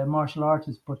Andy as a martial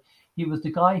artist, but he was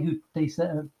the guy who they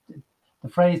said the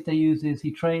phrase they use is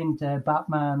he trained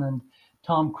Batman and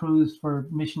Tom Cruise for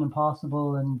Mission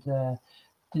Impossible and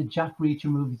the Jack Reacher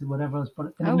movies or whatever else.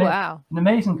 But wow, an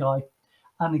amazing guy.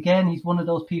 And again, he's one of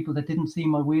those people that didn't see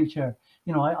my wheelchair.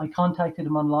 I contacted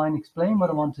him online, explained what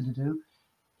I wanted to do.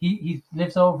 He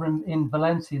lives over in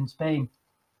Valencia in Spain,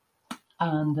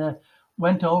 and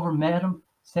went over, met him,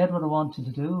 said what I wanted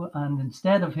to do, and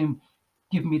instead of him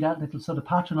giving me that little sort of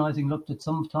patronizing look that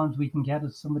sometimes we can get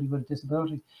as somebody with a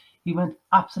disability, he went,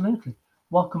 absolutely,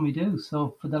 what can we do?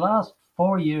 So for the last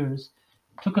 4 years,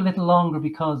 took a little longer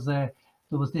because there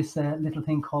was this little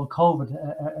thing called COVID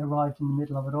arrived in the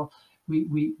middle of it all.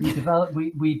 We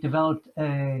developed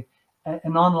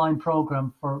an online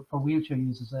program for wheelchair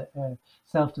users, a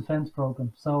self-defense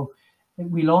program. So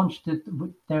we launched it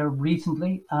there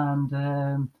recently,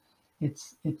 and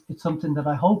it's something that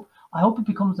I hope it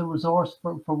becomes a resource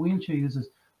for wheelchair users.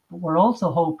 But we're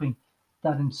also hoping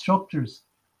that instructors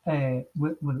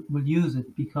will use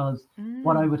it, because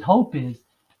what I would hope is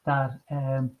that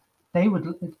they would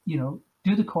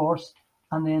do the course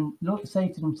and then say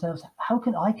to themselves, how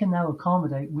can I now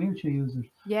accommodate wheelchair users?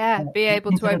 Yeah, be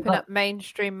able to open up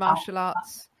mainstream martial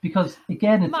arts. Because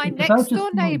again, my it's next door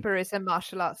neighbour is a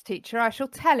martial arts teacher. I shall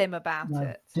tell him about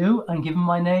it. Do, and give him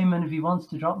my name, and if he wants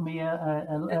to drop me a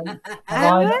line,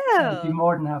 I'd be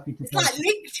more than happy to. It's like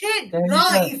LinkedIn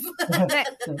live.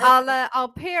 I'll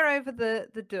peer over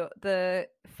the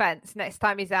fence next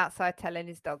time he's outside telling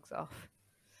his dogs off.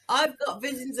 I've got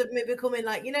visions of me becoming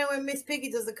like, when Miss Piggy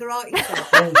does the karate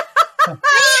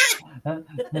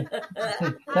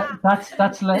chop.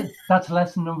 That's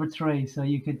lesson number 3. So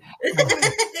you could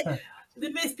the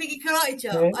Miss Piggy karate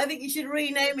chop. I think you should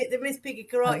rename it the Miss Piggy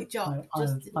karate chop,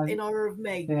 in honor of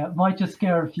me. Yeah, it might just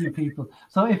scare a few people.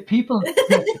 So if people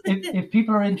if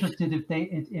people are interested, if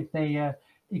they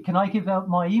can I give out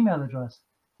my email address?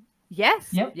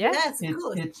 Yes. Yep. Yes,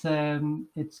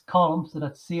 it's Colm, so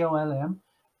that's COLM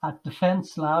at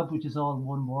defenselab, which is all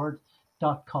one word,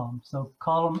 .com. So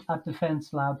Colm at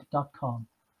defenselab.com.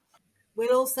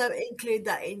 We'll also include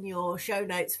that in your show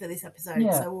notes for this episode,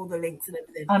 so all the links and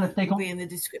everything will be in the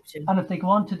description. And if they go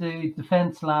on to the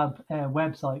Defence Lab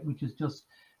website, which is just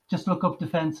look up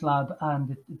Defence Lab,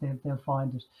 and they'll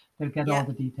find it. They'll get all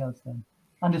the details then.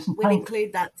 And listen, we'll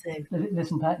include that too.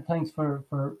 Listen, thanks for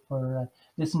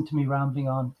listening to me rambling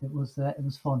on. It was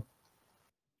fun.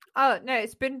 Oh no,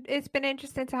 it's been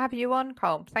interesting to have you on,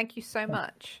 Colm. Thank you so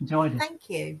much. Enjoyed it. Thank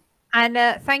you. And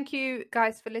thank you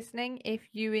guys for listening. If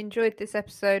you enjoyed this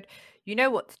episode, you know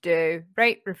what to do.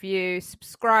 Rate, review,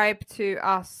 subscribe to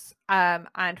us,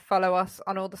 and follow us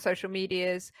on all the social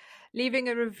medias. Leaving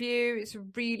a review is a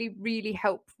really, really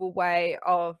helpful way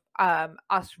of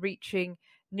us reaching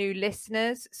new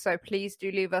listeners. So please do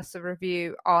leave us a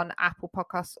review on Apple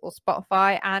Podcasts or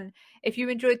Spotify. And if you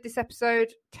enjoyed this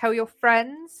episode, tell your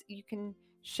friends. You can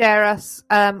share us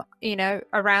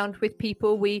around with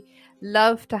people. We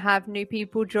love to have new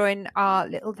people join our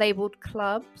little labeled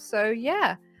club. So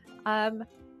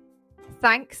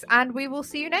thanks, and we will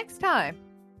see you next time.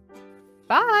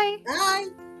 Bye. Bye.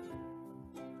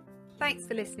 Thanks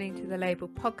for listening to the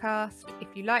Labelled podcast.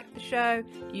 If you like the show,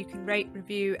 you can rate,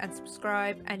 review and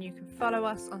subscribe, and you can follow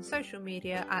us on social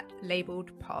media at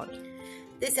Labelled Pod.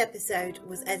 This episode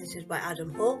was edited by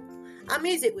Adam Hall. Our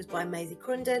music was by Maisie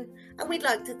Crunden, and we'd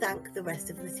like to thank the rest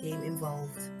of the team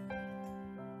involved.